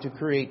God to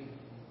create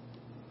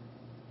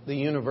the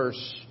universe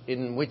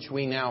in which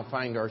we now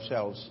find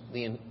ourselves,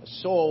 the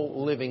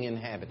sole living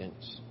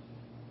inhabitants?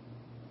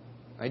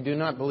 I do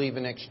not believe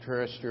in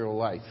extraterrestrial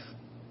life,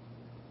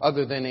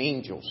 other than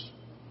angels.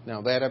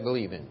 Now, that I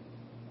believe in.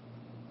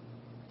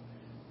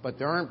 But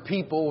there aren't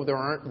people, there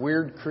aren't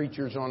weird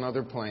creatures on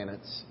other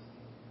planets.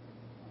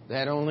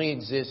 That only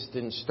exist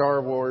in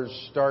Star Wars,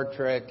 Star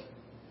Trek,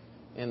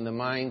 in the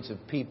minds of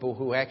people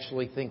who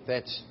actually think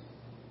that's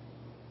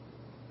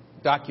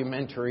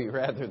documentary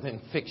rather than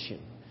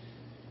fiction.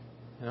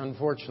 And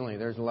unfortunately,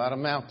 there's a lot of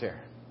them out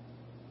there.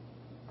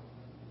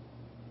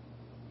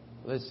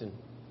 Listen.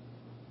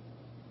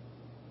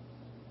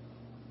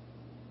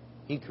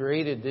 He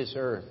created this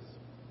earth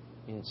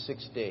in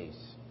 6 days.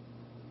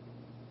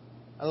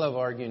 I love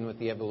arguing with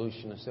the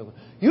evolutionists.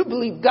 You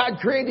believe God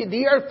created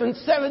the earth in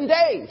 7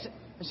 days.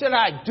 I said,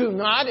 I do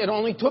not. It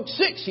only took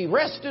 6. He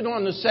rested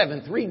on the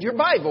 7th. Read your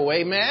Bible,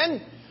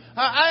 amen?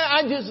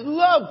 I just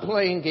love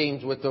playing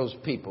games with those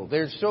people.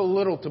 There's so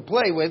little to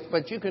play with,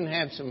 but you can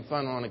have some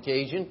fun on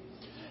occasion.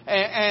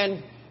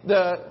 And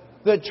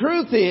the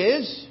truth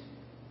is,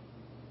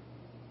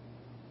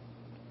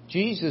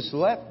 Jesus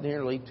left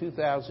nearly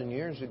 2,000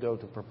 years ago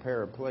to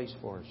prepare a place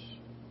for us.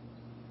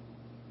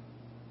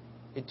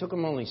 It took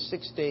Him only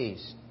 6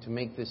 days to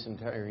make this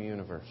entire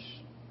universe.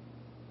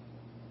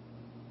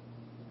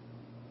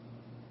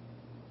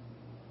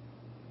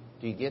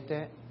 Do you get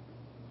that?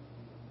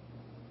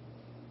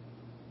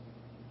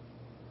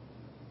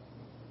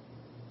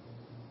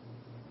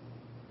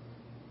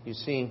 You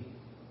see,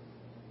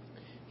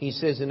 He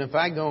says, and if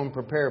I go and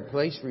prepare a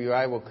place for you,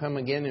 I will come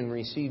again and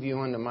receive you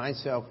unto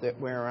myself, that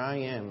where I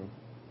am,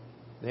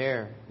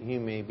 there you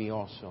may be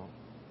also.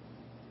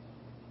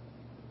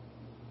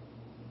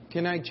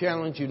 Can I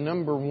challenge you?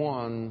 Number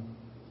one,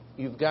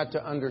 you've got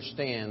to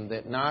understand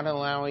that not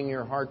allowing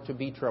your heart to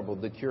be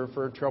troubled, the cure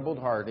for a troubled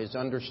heart, is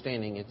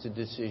understanding it's a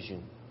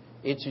decision.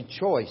 It's a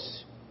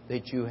choice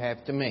that you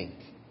have to make.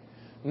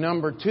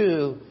 Number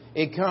two,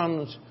 it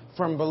comes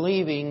from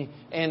believing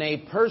in a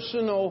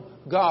personal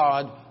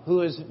God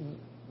who is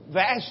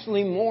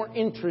vastly more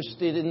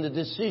interested in the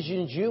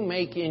decisions you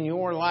make in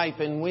your life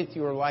and with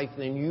your life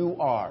than you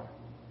are.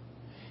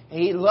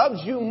 He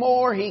loves you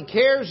more. He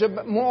cares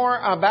more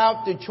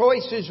about the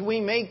choices we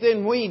make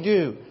than we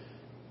do.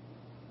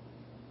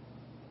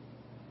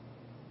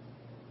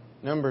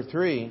 Number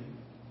three,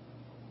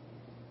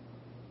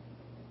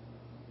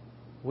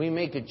 we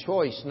make a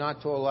choice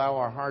not to allow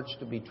our hearts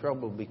to be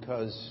troubled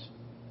because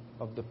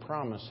of the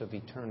promise of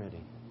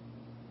eternity.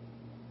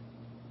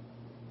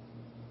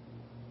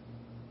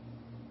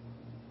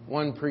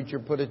 One preacher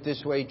put it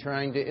this way,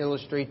 trying to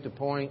illustrate the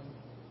point.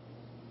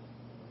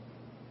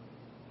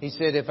 He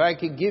said, if I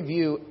could give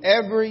you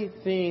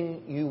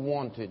everything you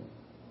wanted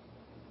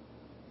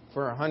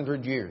for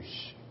 100 years,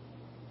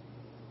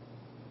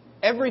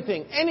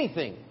 everything,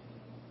 anything,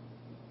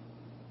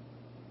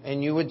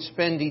 and you would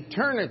spend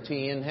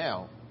eternity in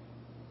hell,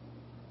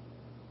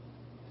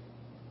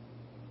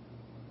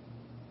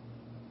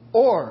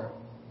 or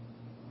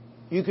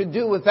you could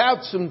do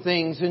without some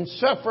things and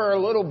suffer a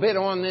little bit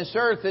on this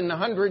earth in the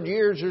 100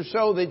 years or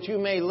so that you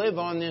may live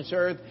on this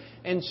earth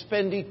and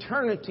spend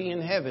eternity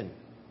in heaven.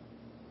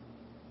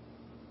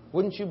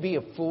 Wouldn't you be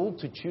a fool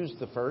to choose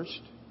the first?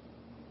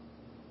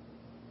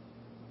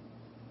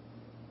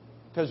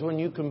 Because when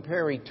you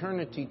compare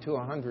eternity to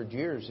 100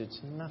 years, it's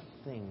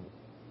nothing.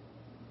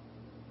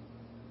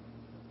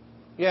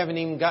 You haven't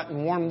even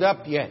gotten warmed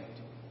up yet.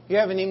 You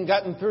haven't even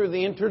gotten through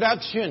the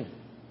introduction.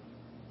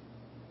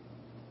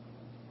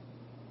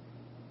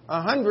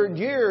 100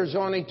 years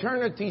on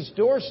eternity's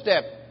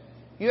doorstep.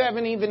 You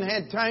haven't even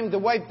had time to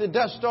wipe the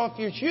dust off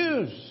your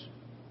shoes.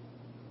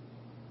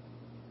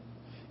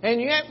 And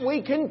yet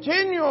we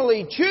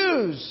continually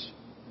choose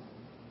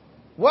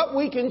what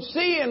we can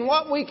see and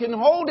what we can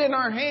hold in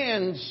our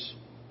hands.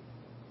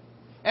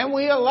 And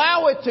we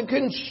allow it to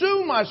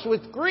consume us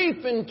with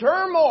grief and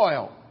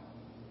turmoil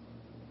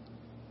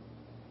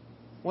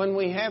when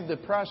we have the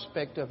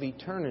prospect of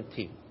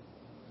eternity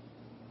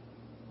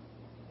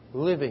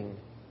living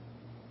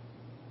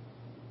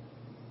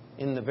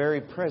in the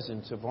very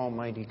presence of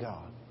Almighty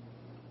God.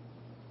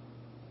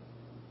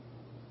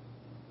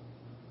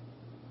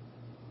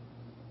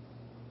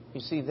 You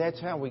see, that's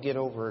how we get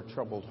over a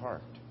troubled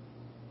heart.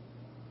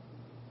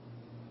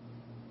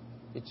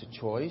 It's a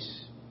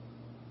choice.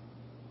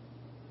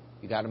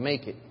 You got to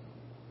make it.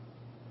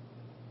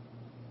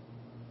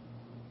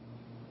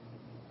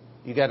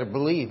 You got to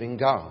believe in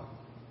God.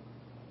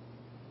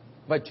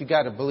 But you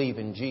got to believe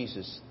in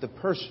Jesus, the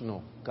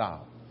personal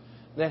God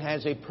that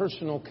has a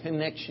personal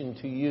connection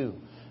to you,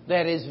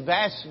 that is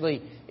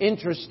vastly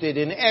interested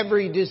in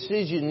every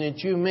decision that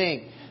you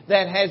make,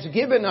 that has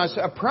given us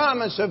a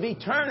promise of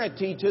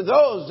eternity to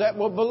those that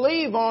will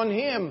believe on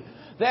Him,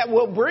 that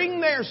will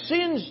bring their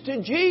sins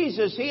to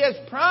Jesus. He has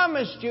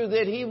promised you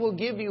that He will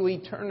give you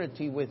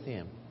eternity with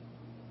Him.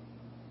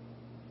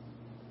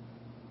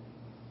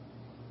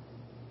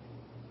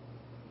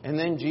 And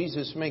then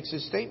Jesus makes a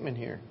statement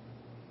here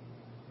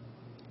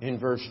in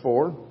verse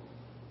 4.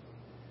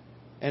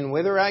 And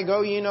whither I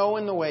go, you know,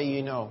 and the way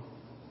you know.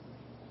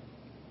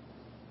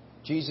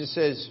 Jesus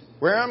says,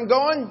 where I'm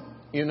going,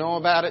 you know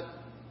about it,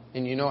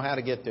 and you know how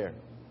to get there.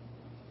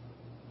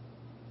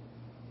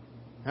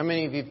 How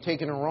many of you have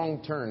taken a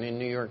wrong turn in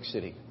New York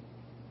City?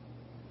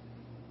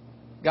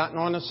 Gotten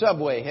on a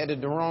subway, headed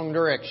the wrong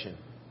direction?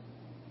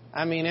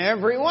 I mean,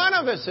 every one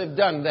of us have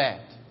done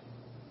that.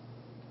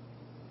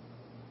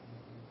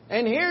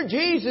 And here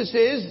Jesus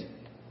is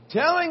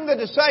telling the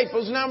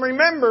disciples, now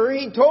remember,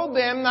 He told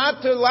them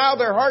not to allow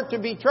their heart to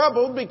be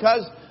troubled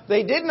because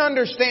they didn't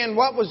understand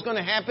what was going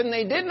to happen.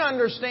 They didn't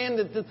understand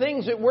that the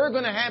things that were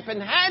going to happen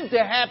had to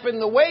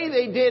happen the way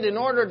they did in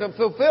order to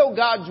fulfill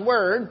God's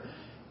Word.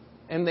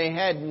 And they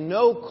had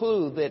no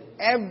clue that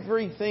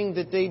everything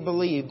that they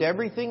believed,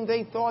 everything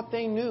they thought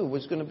they knew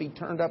was going to be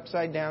turned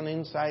upside down,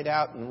 inside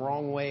out, and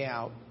wrong way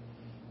out.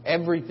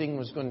 Everything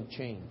was going to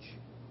change.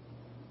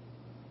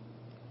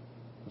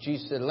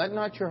 Jesus said, let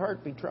not your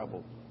heart be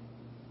troubled.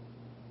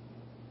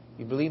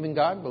 You believe in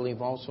God,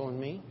 believe also in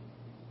me.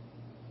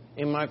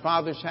 In my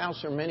Father's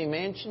house are many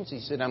mansions. He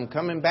said, I'm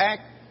coming back,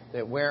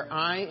 that where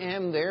I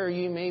am, there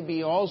you may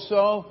be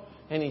also.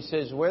 And He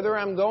says, whither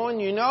I'm going,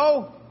 you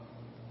know,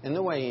 and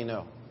the way you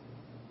know.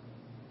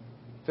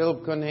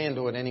 Philip couldn't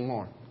handle it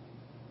anymore.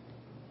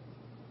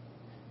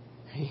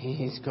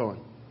 He's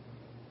going.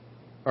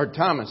 Or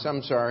Thomas,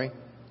 I'm sorry.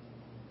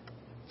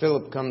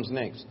 Philip comes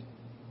next.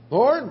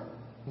 Lord,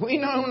 we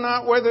know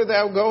not whither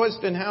thou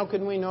goest, and how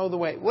can we know the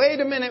way? Wait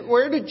a minute,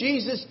 where did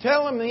Jesus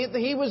tell him that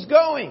he was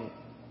going?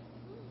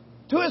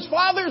 To his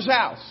Father's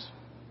house.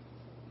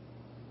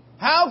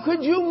 How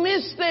could you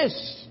miss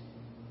this?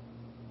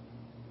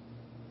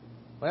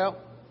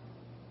 Well,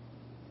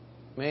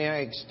 may I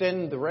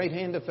extend the right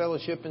hand of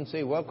fellowship and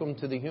say, welcome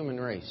to the human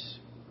race.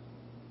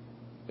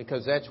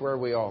 Because that's where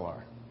we all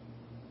are.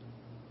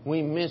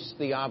 We miss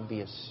the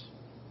obvious.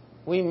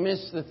 We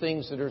miss the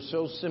things that are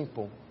so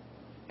simple.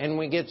 And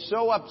we get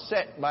so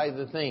upset by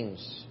the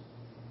things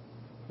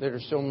that are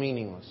so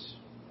meaningless.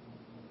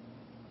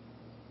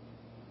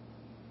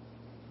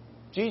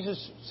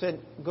 Jesus said,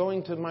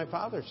 going to my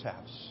Father's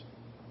house.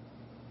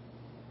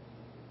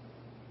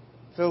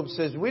 Philip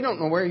says, we don't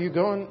know where you're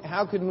going.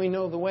 How can we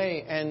know the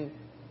way? And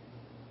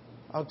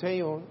I'll tell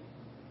you,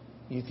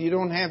 if you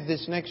don't have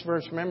this next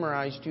verse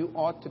memorized, you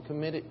ought to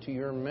commit it to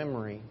your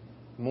memory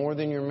more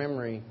than your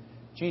memory.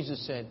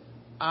 Jesus said,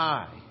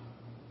 I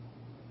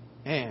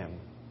am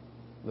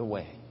the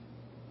way,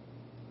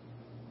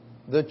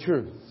 the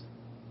truth,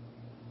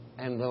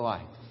 and the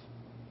life.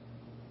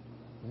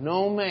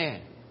 No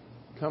man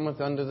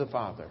cometh unto the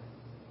Father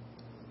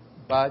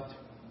but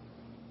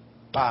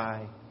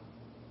by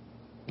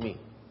me.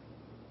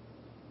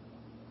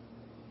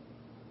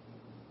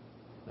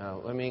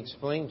 Now, let me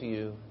explain to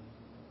you,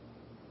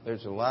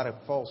 there's a lot of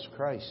false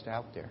Christ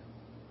out there.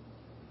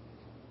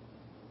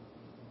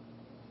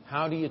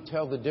 How do you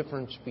tell the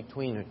difference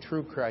between a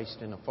true Christ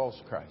and a false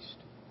Christ?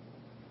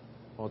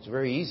 Well, it's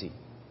very easy.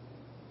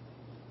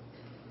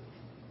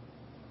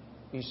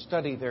 You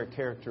study their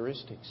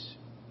characteristics.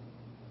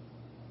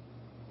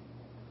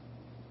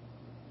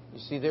 You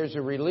see, there's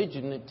a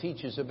religion that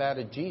teaches about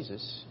a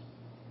Jesus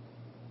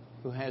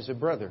who has a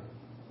brother.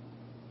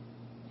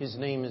 His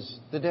name is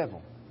the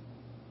devil.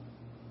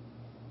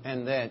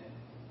 And that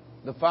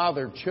the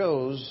Father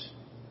chose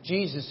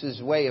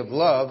Jesus' way of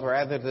love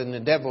rather than the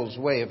devil's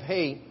way of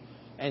hate.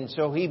 And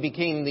so he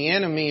became the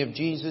enemy of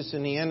Jesus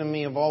and the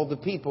enemy of all the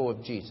people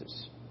of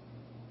Jesus.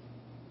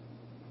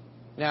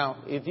 Now,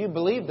 if you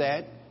believe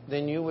that,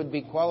 then you would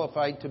be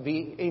qualified to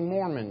be a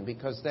Mormon,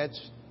 because that's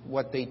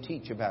what they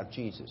teach about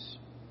Jesus.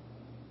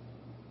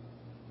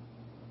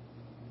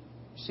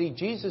 See,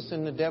 Jesus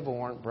and the devil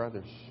aren't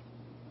brothers.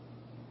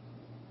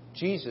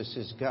 Jesus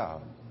is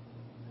God.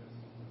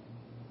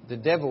 The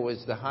devil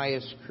is the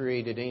highest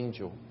created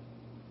angel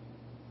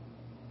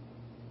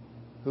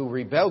who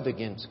rebelled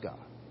against God.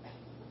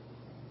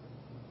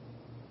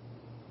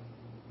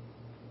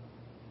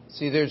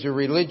 See, there's a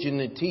religion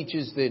that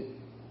teaches that,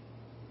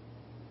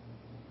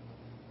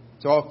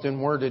 it's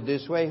often worded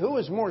this way, who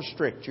is more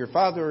strict, your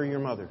father or your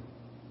mother?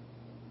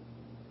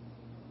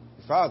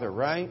 Your father,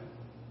 right?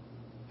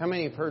 How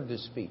many have heard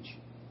this speech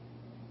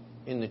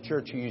in the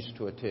church you used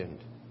to attend?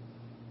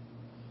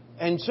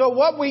 And so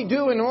what we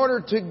do in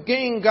order to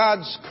gain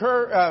God's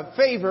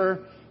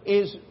favor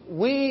is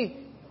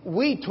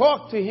we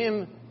talk to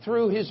Him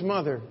through His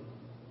mother.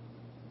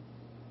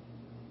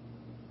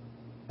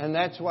 And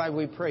that's why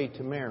we pray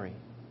to Mary.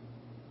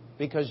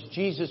 Because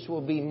Jesus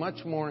will be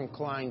much more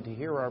inclined to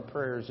hear our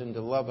prayers and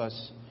to love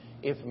us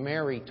if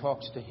Mary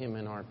talks to Him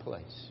in our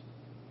place.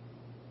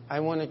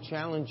 I want to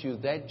challenge you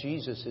that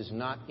Jesus is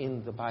not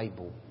in the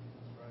Bible.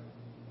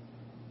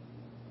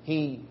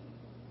 He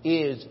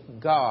is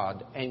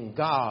God, and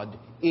God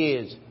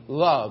is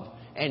love.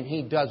 And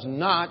He does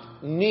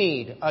not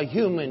need a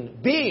human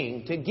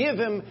being to give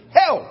Him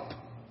help.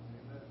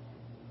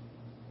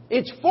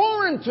 It's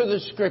foreign to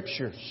the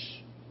Scriptures.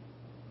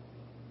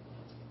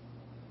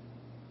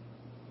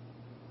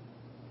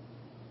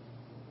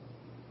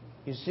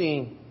 You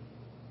see,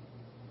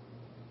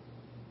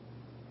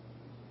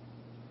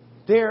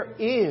 there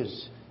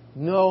is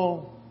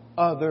no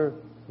other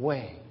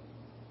way.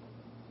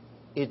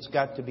 It's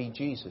got to be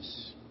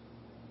Jesus.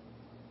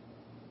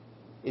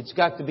 It's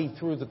got to be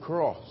through the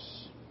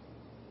cross.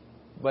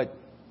 But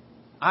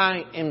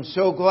I am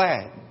so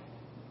glad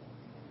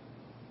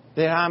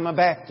that I'm a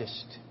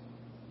Baptist.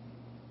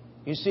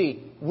 You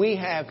see, we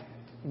have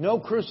no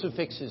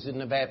crucifixes in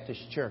the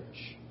Baptist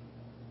church.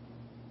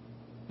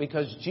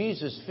 Because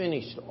Jesus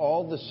finished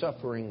all the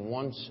suffering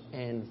once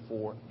and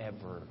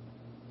forever.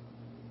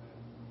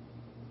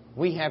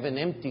 We have an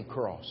empty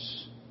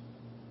cross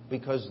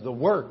because the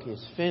work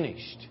is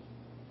finished.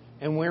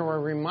 And we were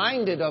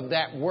reminded of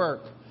that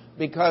work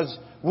because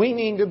we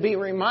need to be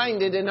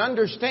reminded and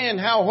understand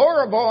how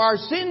horrible our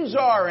sins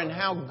are and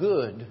how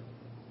good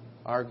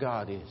our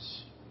God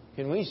is.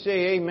 Can we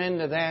say amen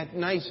to that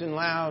nice and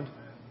loud?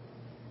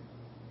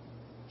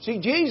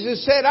 See,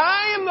 Jesus said,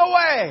 I am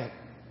the way.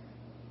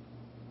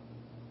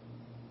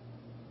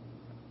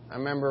 I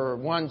remember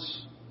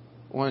once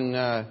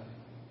when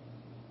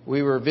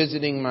we were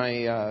visiting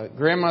my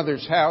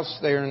grandmother's house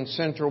there in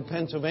central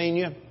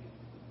Pennsylvania.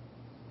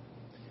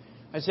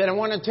 I said, I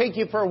want to take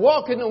you for a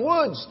walk in the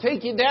woods,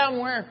 take you down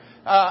where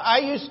I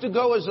used to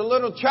go as a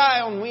little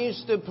child, and we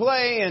used to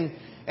play.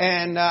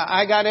 And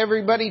I got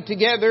everybody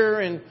together,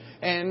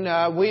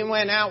 and we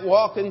went out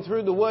walking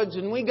through the woods,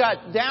 and we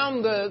got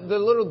down the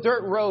little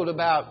dirt road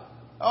about,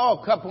 a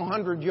couple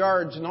hundred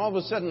yards, and all of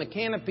a sudden the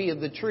canopy of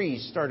the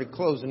trees started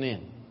closing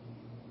in.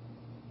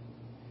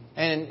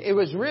 And it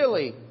was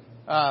really,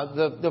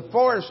 the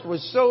forest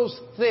was so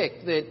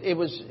thick that it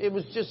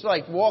was just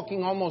like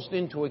walking almost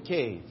into a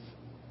cave.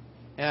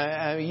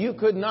 You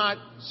could not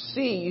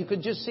see, you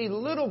could just see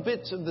little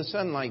bits of the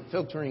sunlight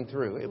filtering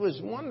through. It was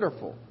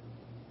wonderful.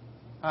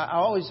 I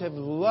always have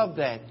loved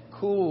that,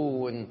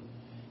 cool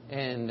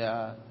and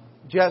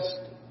just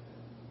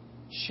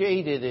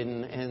shaded,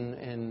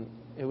 and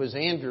it was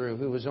Andrew,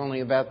 who was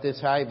only about this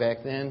high back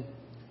then,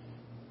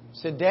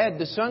 said, "Dad,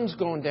 the sun's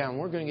going down.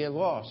 We're going to get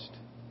lost."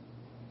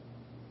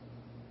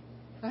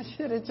 I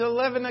said, "It's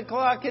 11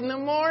 o'clock in the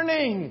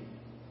morning.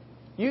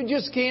 You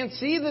just can't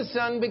see the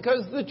sun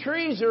because the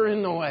trees are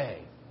in the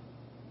way."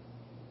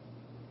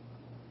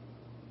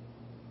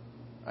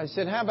 I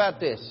said, "How about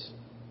this?"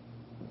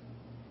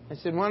 I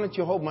said, "Why don't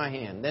you hold my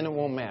hand? Then it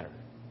won't matter."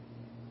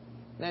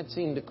 That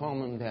seemed to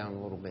calm him down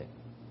a little bit.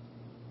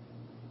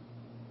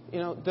 You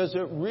know, does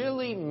it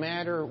really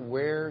matter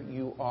where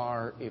you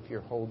are if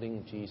you're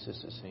holding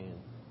Jesus' hand?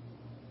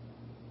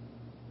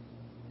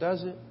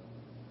 Does it?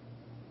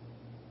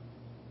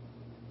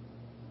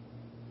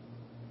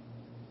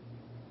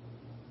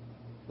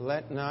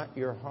 Let not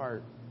your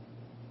heart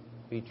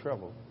be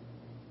troubled.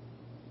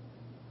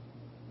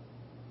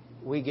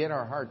 We get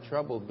our heart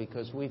troubled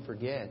because we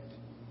forget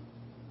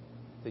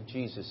that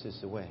Jesus is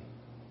the way.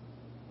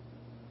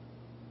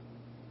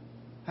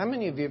 How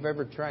many of you have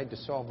ever tried to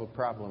solve a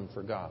problem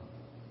for God?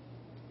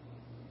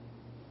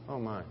 Oh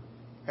my.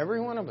 Every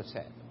one of us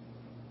have.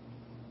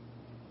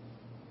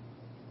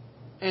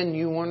 And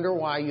you wonder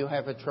why you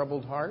have a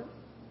troubled heart?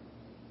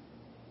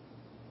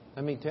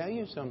 Let me tell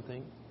you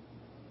something.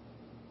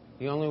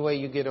 The only way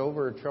you get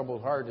over a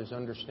troubled heart is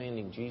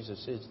understanding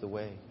Jesus is the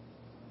way.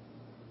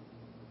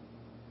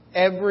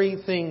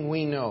 Everything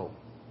we know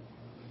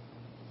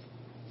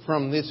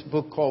from this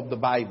book called the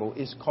Bible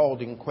is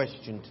called in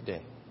question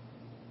today.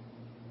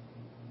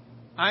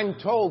 I'm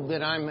told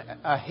that I'm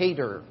a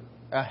hater,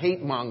 a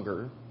hate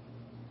monger,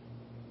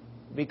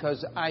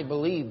 because I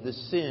believe the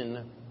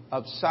sin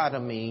of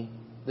sodomy,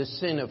 the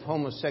sin of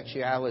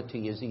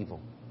homosexuality is evil.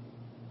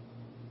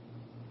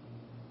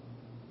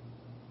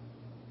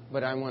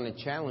 But I want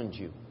to challenge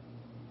you.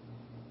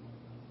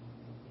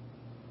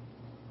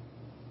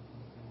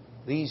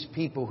 These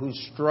people who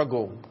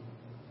struggle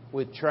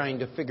with trying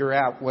to figure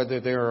out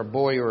whether they're a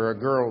boy or a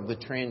girl, the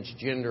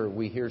transgender,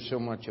 we hear so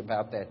much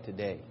about that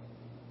today.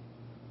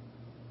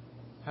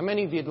 How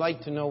many of you'd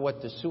like to know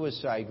what the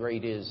suicide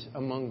rate is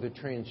among the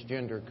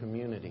transgender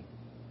community?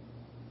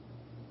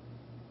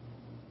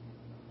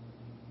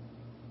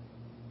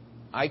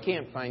 I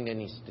can't find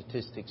any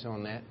statistics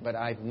on that, but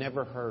I've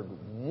never heard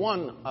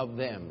one of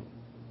them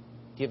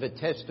give a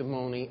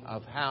testimony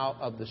of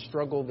the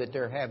struggle that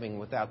they're having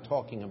without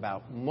talking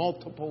about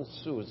multiple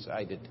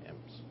suicide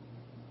attempts.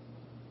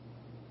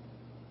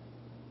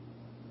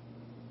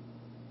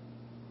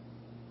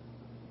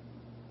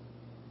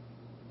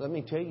 Let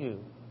me tell you,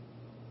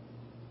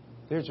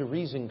 there's a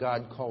reason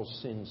God calls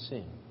sin,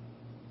 sin.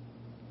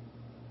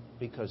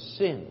 Because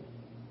sin,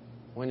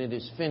 when it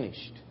is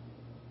finished,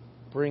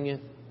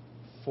 bringeth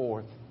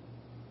forth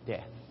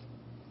death.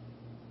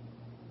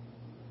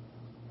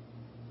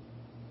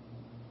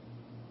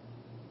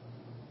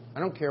 I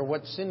don't care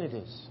what sin it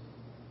is.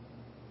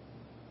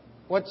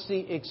 What's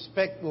the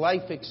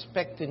life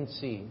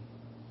expectancy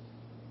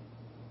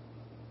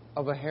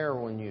of a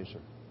heroin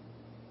user?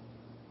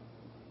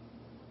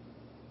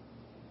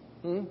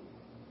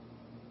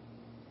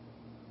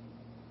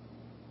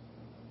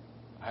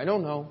 I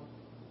don't know.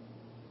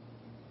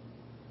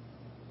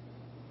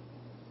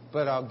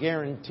 But I'll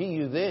guarantee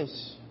you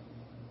this.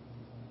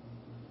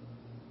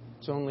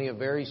 It's only a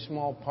very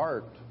small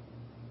part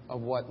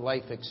of what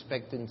life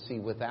expectancy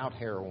without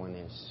heroin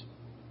is.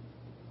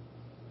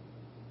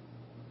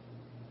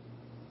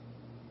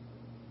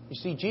 You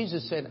see,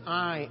 Jesus said,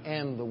 "I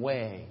am the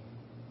way,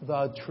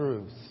 the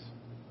truth."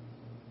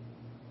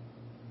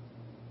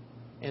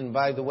 And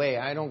by the way,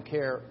 I don't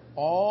care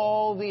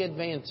all the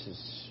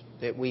advances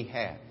that we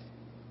have.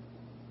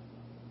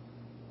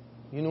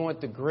 You know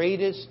what the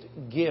greatest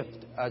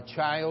gift a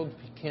child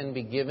can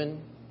be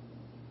given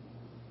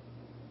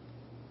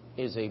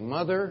is a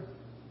mother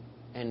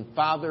and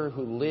father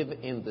who live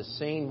in the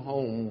same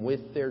home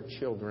with their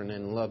children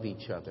and love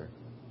each other.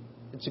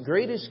 It's the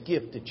greatest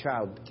gift a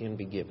child can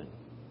be given.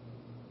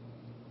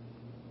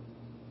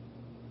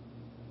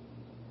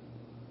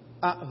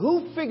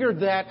 Who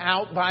figured that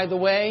out, by the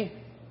way?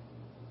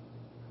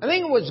 I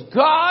think it was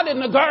God in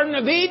the Garden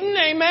of Eden.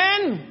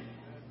 Amen?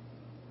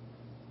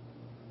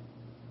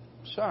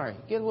 Sorry,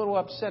 get a little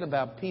upset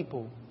about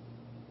people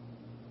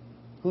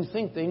who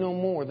think they know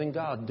more than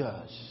God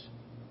does.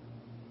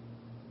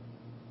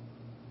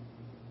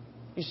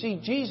 You see,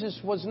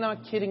 Jesus was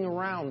not kidding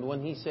around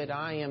when He said,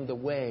 "I am the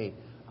way,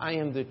 I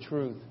am the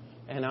truth,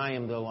 and I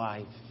am the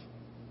life."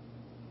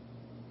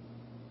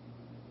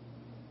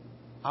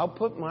 I'll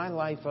put my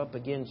life up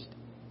against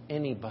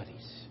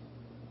anybody's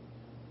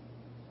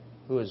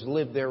who has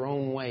lived their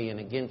own way and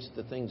against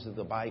the things of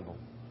the Bible.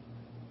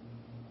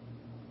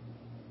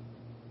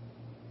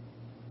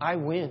 I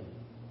win.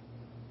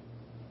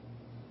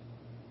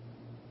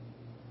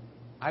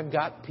 I've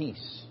got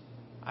peace.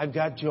 I've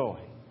got joy.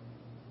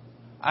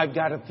 I've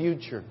got a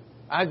future.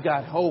 I've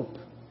got hope.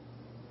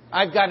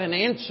 I've got an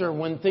answer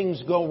when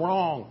things go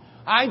wrong.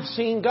 I've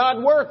seen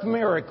God work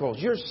miracles.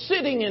 You're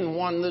sitting in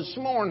one this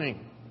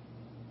morning.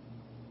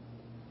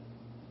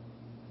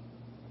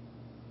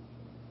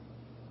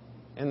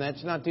 And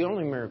that's not the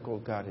only miracle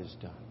God has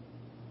done.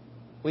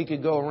 We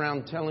could go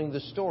around telling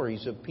the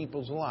stories of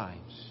people's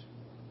lives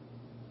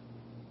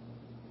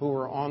who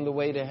were on the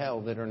way to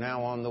hell that are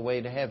now on the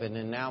way to heaven,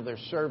 and now they're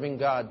serving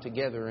God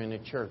together in a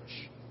church.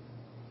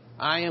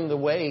 I am the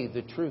way,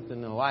 the truth,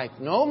 and the life.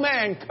 No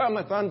man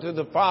cometh unto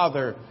the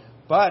Father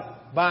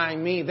but by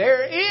me.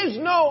 There is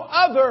no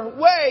other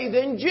way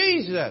than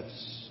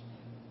Jesus.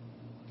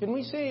 Can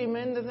we say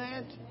amen to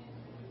that?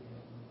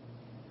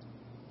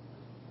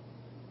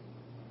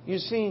 You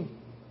see,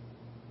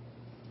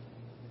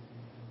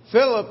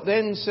 Philip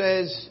then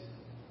says,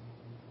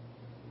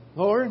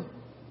 Lord,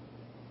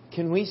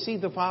 can we see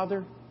the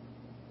Father?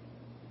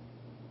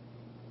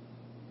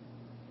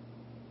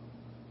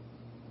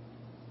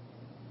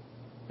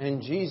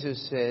 And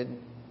Jesus said,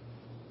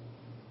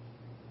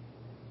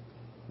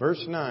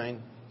 verse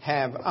 9,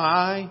 have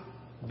I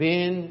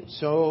been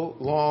so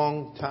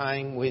long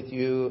time with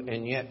you,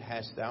 and yet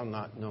hast thou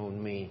not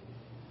known me?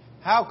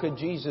 How could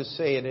Jesus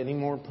say it any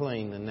more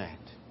plain than that?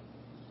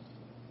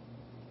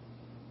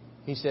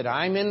 He said,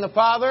 I'm in the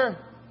Father.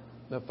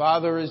 The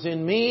Father is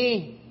in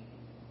me.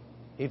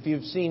 If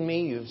you've seen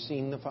me, you've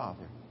seen the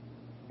Father.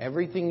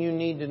 Everything you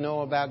need to know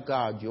about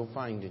God, you'll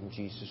find in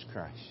Jesus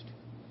Christ.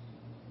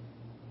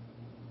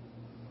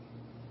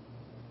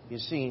 You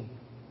see,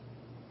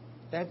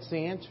 that's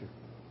the answer.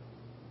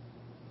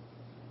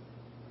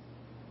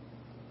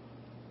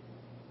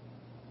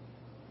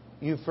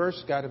 You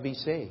first got to be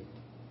saved.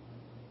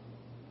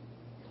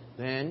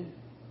 Then,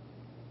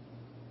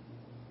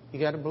 you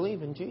got to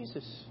believe in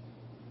Jesus.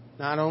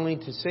 Not only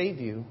to save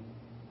you,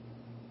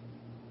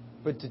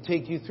 but to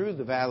take you through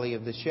the valley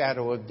of the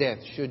shadow of death,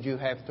 should you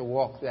have to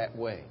walk that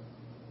way.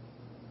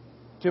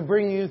 To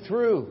bring you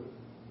through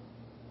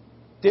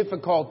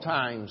difficult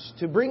times.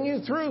 To bring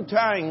you through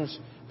times.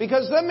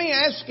 Because let me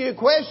ask you a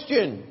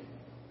question.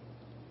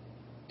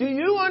 Do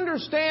you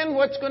understand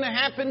what's going to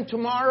happen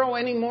tomorrow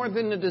any more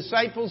than the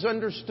disciples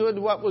understood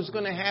what was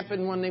going to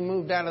happen when they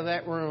moved out of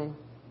that room?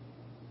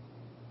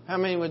 How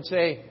many would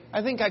say,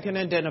 I think I can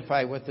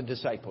identify with the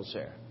disciples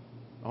there?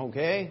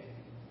 Okay.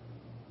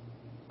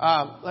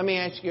 Let me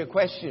ask you a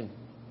question.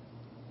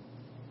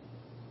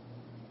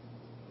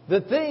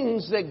 The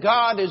things that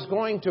God is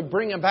going to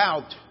bring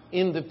about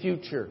in the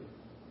future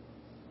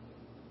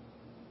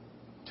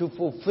to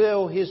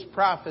fulfill His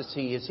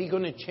prophecy, is He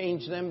going to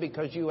change them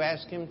because you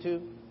ask Him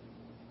to?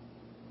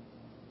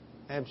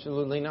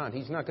 Absolutely not.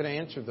 He's not going to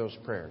answer those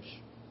prayers.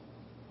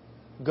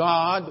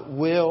 God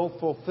will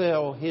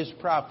fulfill His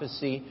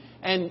prophecy.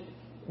 And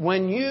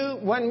when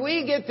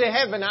we get to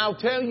heaven, I'll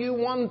tell you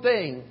one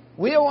thing.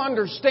 We'll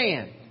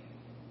understand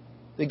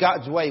that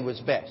God's way was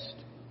best.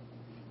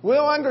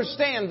 We'll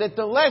understand that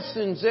the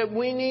lessons that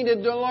we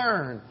needed to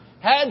learn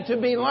had to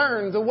be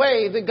learned the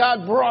way that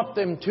God brought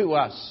them to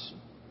us.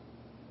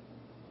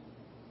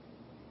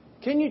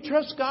 Can you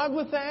trust God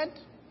with that?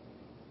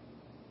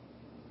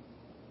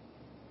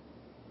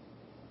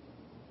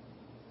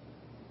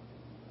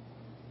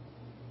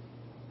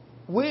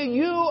 Will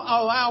you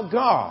allow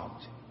God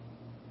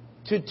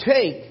to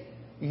take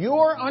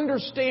your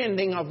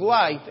understanding of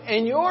life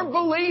and your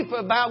belief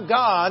about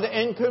God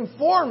and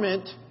conform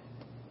it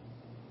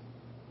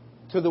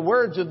to the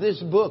words of this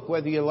book,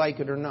 whether you like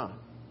it or not?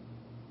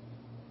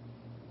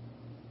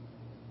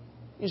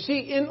 You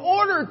see, in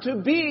order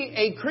to be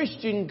a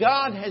Christian,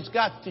 God has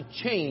got to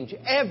change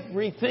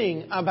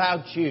everything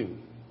about you.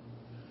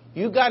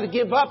 You've got to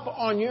give up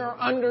on your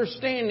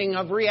understanding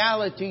of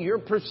reality, your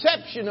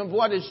perception of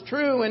what is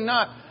true and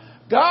not.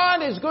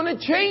 God is going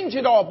to change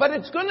it all, but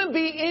it's going to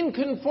be in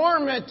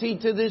conformity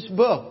to this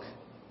book.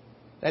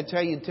 That's how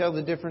you tell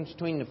the difference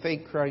between the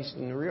fake Christ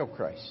and the real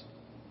Christ.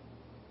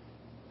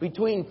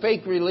 Between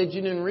fake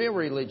religion and real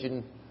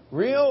religion.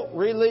 Real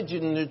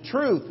religion, the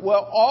truth,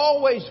 will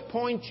always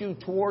point you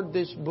toward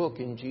this book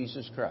in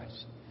Jesus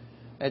Christ.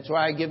 That's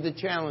why I give the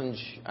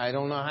challenge. I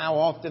don't know how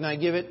often I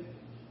give it.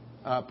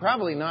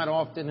 Probably not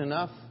often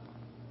enough.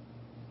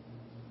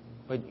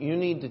 But you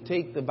need to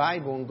take the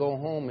Bible and go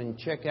home and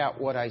check out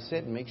what I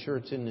said and make sure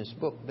it's in this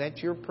book.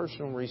 That's your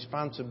personal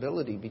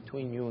responsibility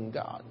between you and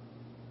God.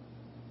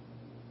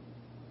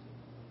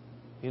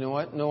 You know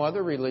what? No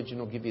other religion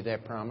will give you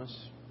that promise.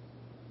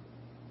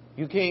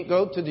 You can't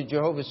go to the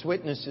Jehovah's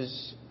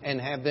Witnesses and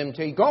have them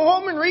tell you, go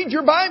home and read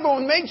your Bible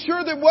and make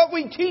sure that what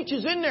we teach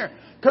is in there.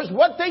 Because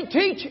what they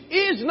teach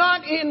is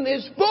not in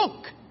this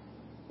book.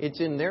 It's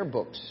in their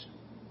books.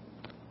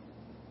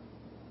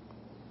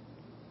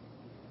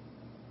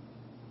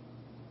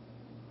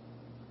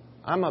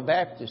 I'm a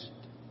Baptist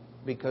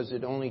because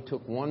it only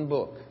took one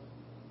book.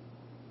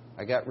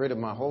 I got rid of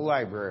my whole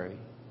library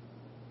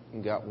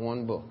and got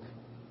one book.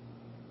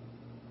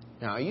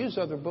 Now, I use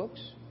other books,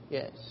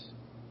 yes,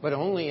 but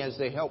only as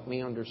they help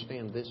me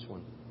understand this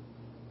one.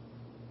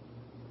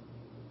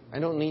 I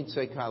don't need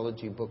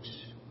psychology books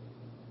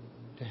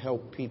to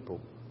help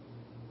people.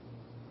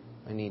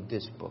 I need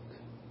this book.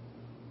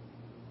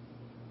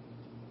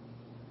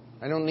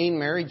 I don't need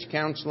marriage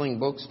counseling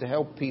books to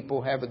help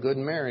people have a good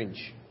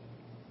marriage.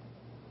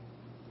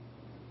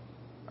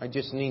 I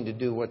just need to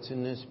do what's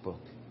in this book.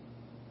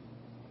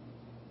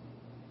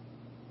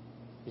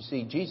 You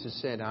see,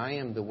 Jesus said, I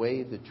am the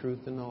way, the truth,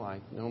 and the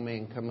life. No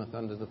man cometh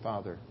unto the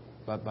Father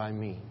but by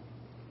me.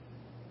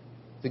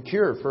 The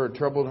cure for a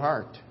troubled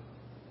heart.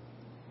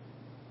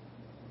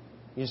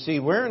 You see,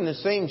 we're in the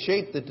same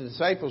shape that the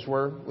disciples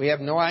were. We have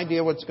no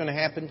idea what's going to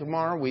happen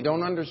tomorrow. We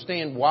don't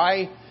understand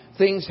why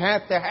things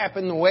have to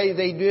happen the way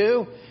they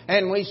do.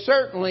 And we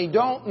certainly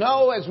don't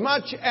know as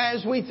much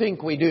as we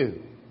think we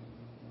do.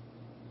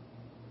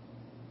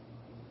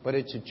 But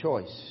it's a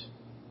choice.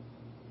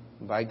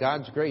 By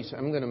God's grace,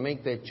 I'm going to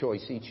make that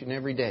choice each and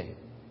every day.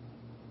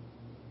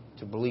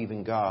 To believe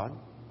in God.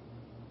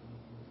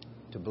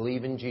 To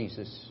believe in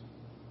Jesus.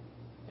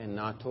 And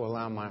not to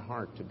allow my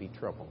heart to be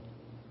troubled.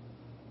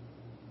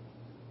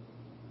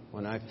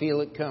 When I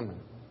feel it coming,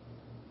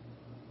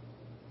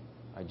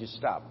 I just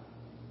stop.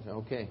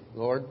 Okay,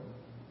 Lord,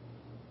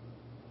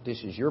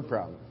 this is your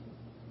problem.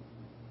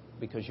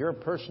 Because you're a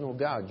personal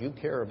God. You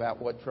care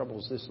about what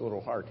troubles this little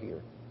heart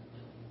here.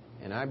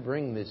 And I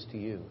bring this to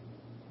you.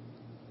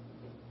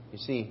 You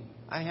see,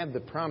 I have the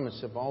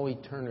promise of all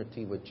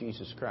eternity with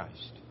Jesus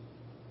Christ.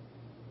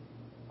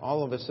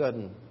 All of a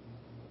sudden,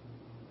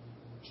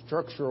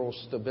 structural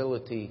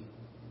stability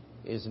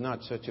is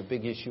not such a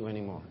big issue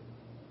anymore.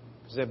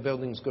 Because that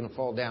building's going to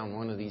fall down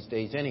one of these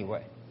days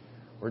anyway.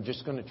 We're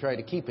just going to try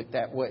to keep it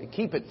that way.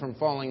 Keep it from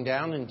falling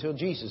down until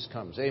Jesus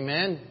comes.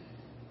 Amen?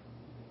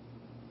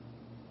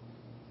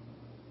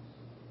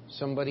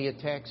 Somebody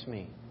attacks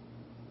me.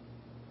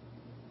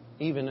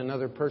 Even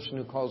another person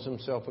who calls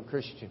himself a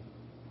Christian.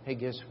 Hey,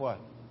 guess what?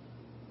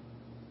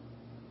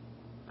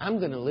 I'm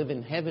going to live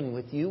in heaven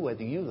with you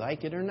whether you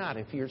like it or not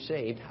if you're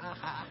saved. Ha,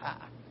 ha,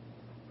 ha.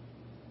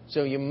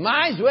 So you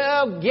might as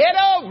well get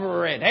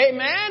over it.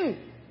 Amen?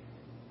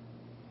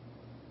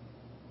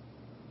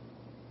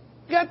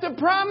 Got the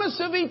promise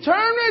of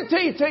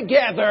eternity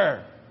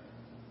together.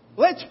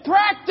 Let's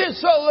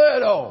practice a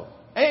little.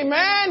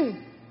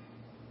 Amen?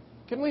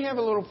 Can we have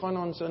a little fun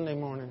on Sunday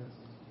morning?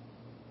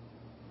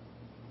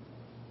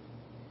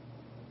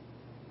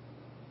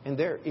 And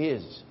there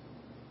is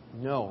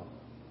no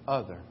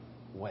other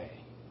way.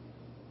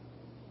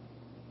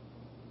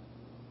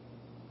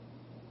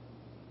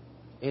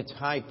 It's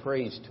high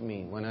praise to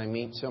me when I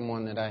meet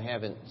someone that I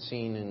haven't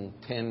seen in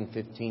 10,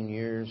 15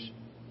 years.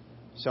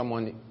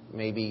 Someone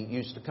maybe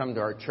used to come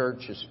to our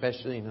church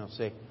especially, and they'll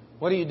say,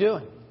 what are you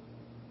doing?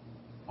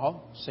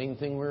 Oh, same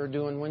thing we were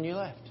doing when you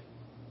left.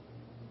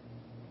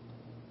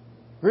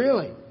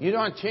 Really? You're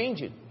not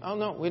changing? Oh,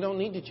 no, we don't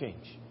need to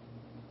change.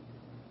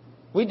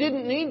 We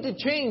didn't need to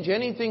change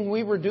anything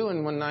we were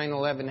doing when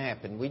 9/11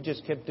 happened. We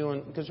just kept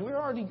doing, because we were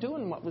already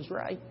doing what was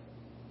right.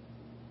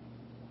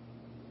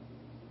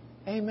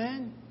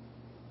 Amen?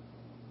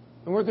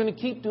 And we're going to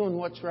keep doing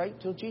what's right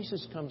till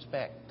Jesus comes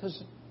back,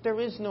 because there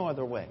is no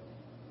other way.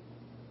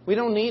 We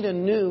don't need a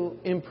new,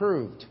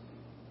 improved.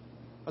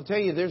 I'll tell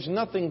you, there's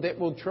nothing that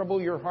will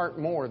trouble your heart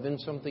more than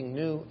something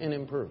new and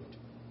improved.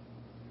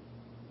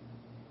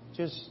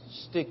 Just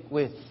stick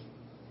with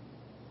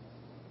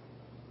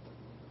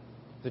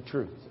the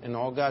truth. And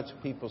all God's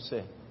people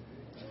say.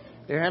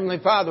 Dear Heavenly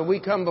Father, we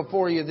come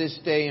before you this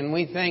day and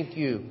we thank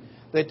you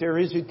that there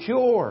is a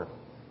cure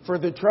for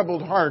the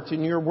troubled heart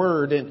in your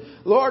word. And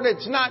Lord,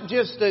 it's not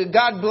just a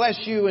God bless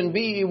you and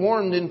be ye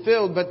warmed and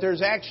filled, but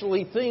there's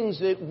actually things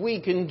that we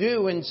can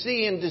do and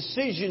see and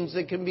decisions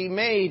that can be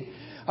made.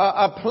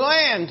 A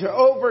plan to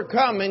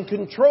overcome and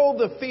control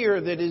the fear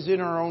that is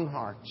in our own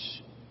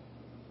hearts.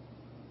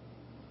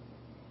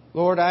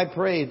 Lord, I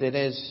pray that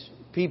as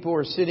people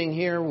are sitting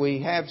here,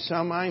 we have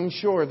some, I'm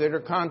sure, that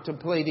are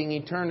contemplating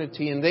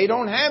eternity and they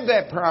don't have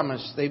that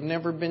promise. They've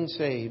never been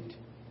saved.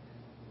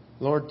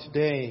 Lord,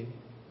 today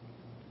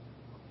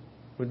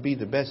would be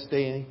the best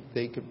day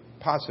they could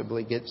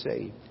possibly get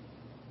saved.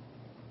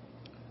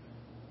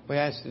 We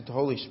ask that the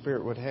Holy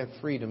Spirit would have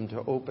freedom to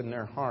open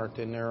their heart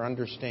and their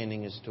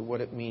understanding as to what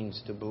it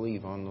means to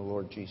believe on the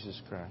Lord Jesus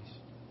Christ.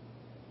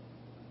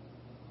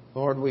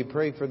 Lord, we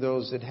pray for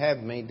those that have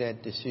made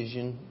that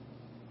decision.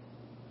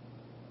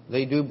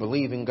 They do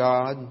believe in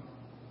God,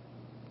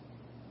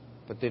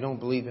 but they don't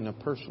believe in a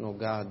personal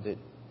God that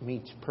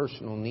meets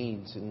personal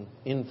needs and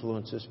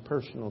influences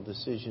personal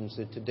decisions,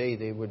 that today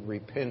they would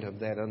repent of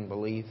that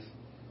unbelief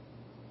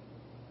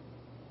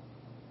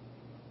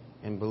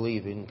and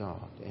believe in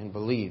God and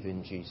believe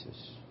in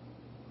Jesus.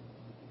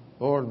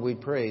 Lord, we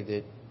pray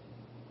that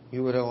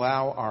you would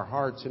allow our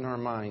hearts and our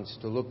minds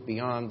to look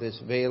beyond this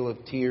veil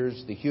of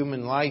tears, the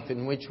human life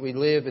in which we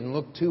live, and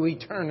look to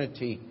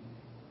eternity.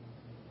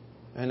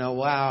 and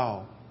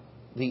allow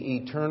the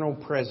eternal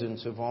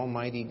presence of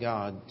Almighty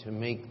God to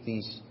make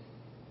these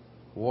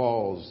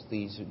walls,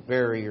 these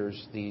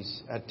barriers,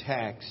 these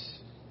attacks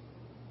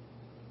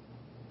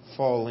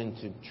fall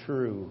into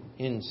true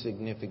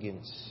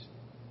insignificance.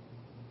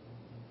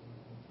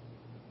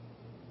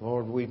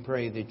 Lord, we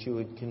pray that you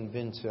would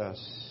convince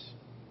us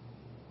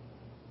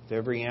with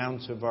every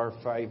ounce of our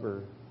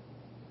fiber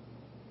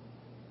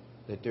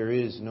that there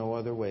is no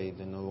other way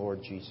than the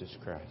Lord Jesus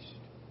Christ.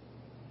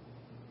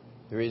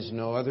 There is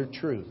no other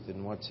truth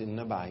than what's in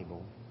the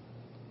Bible.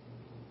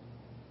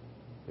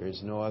 There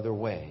is no other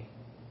way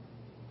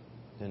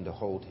than to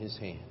hold His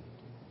hand.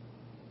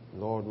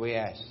 Lord, we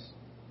ask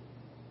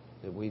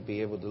that we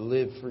be able to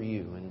live for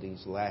you in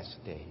these last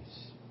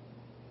days.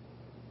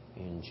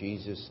 In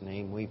Jesus'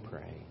 name we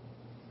pray.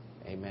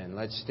 Amen.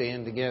 Let's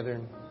stand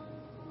together.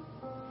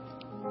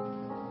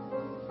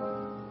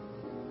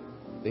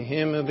 The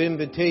hymn of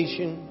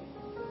invitation.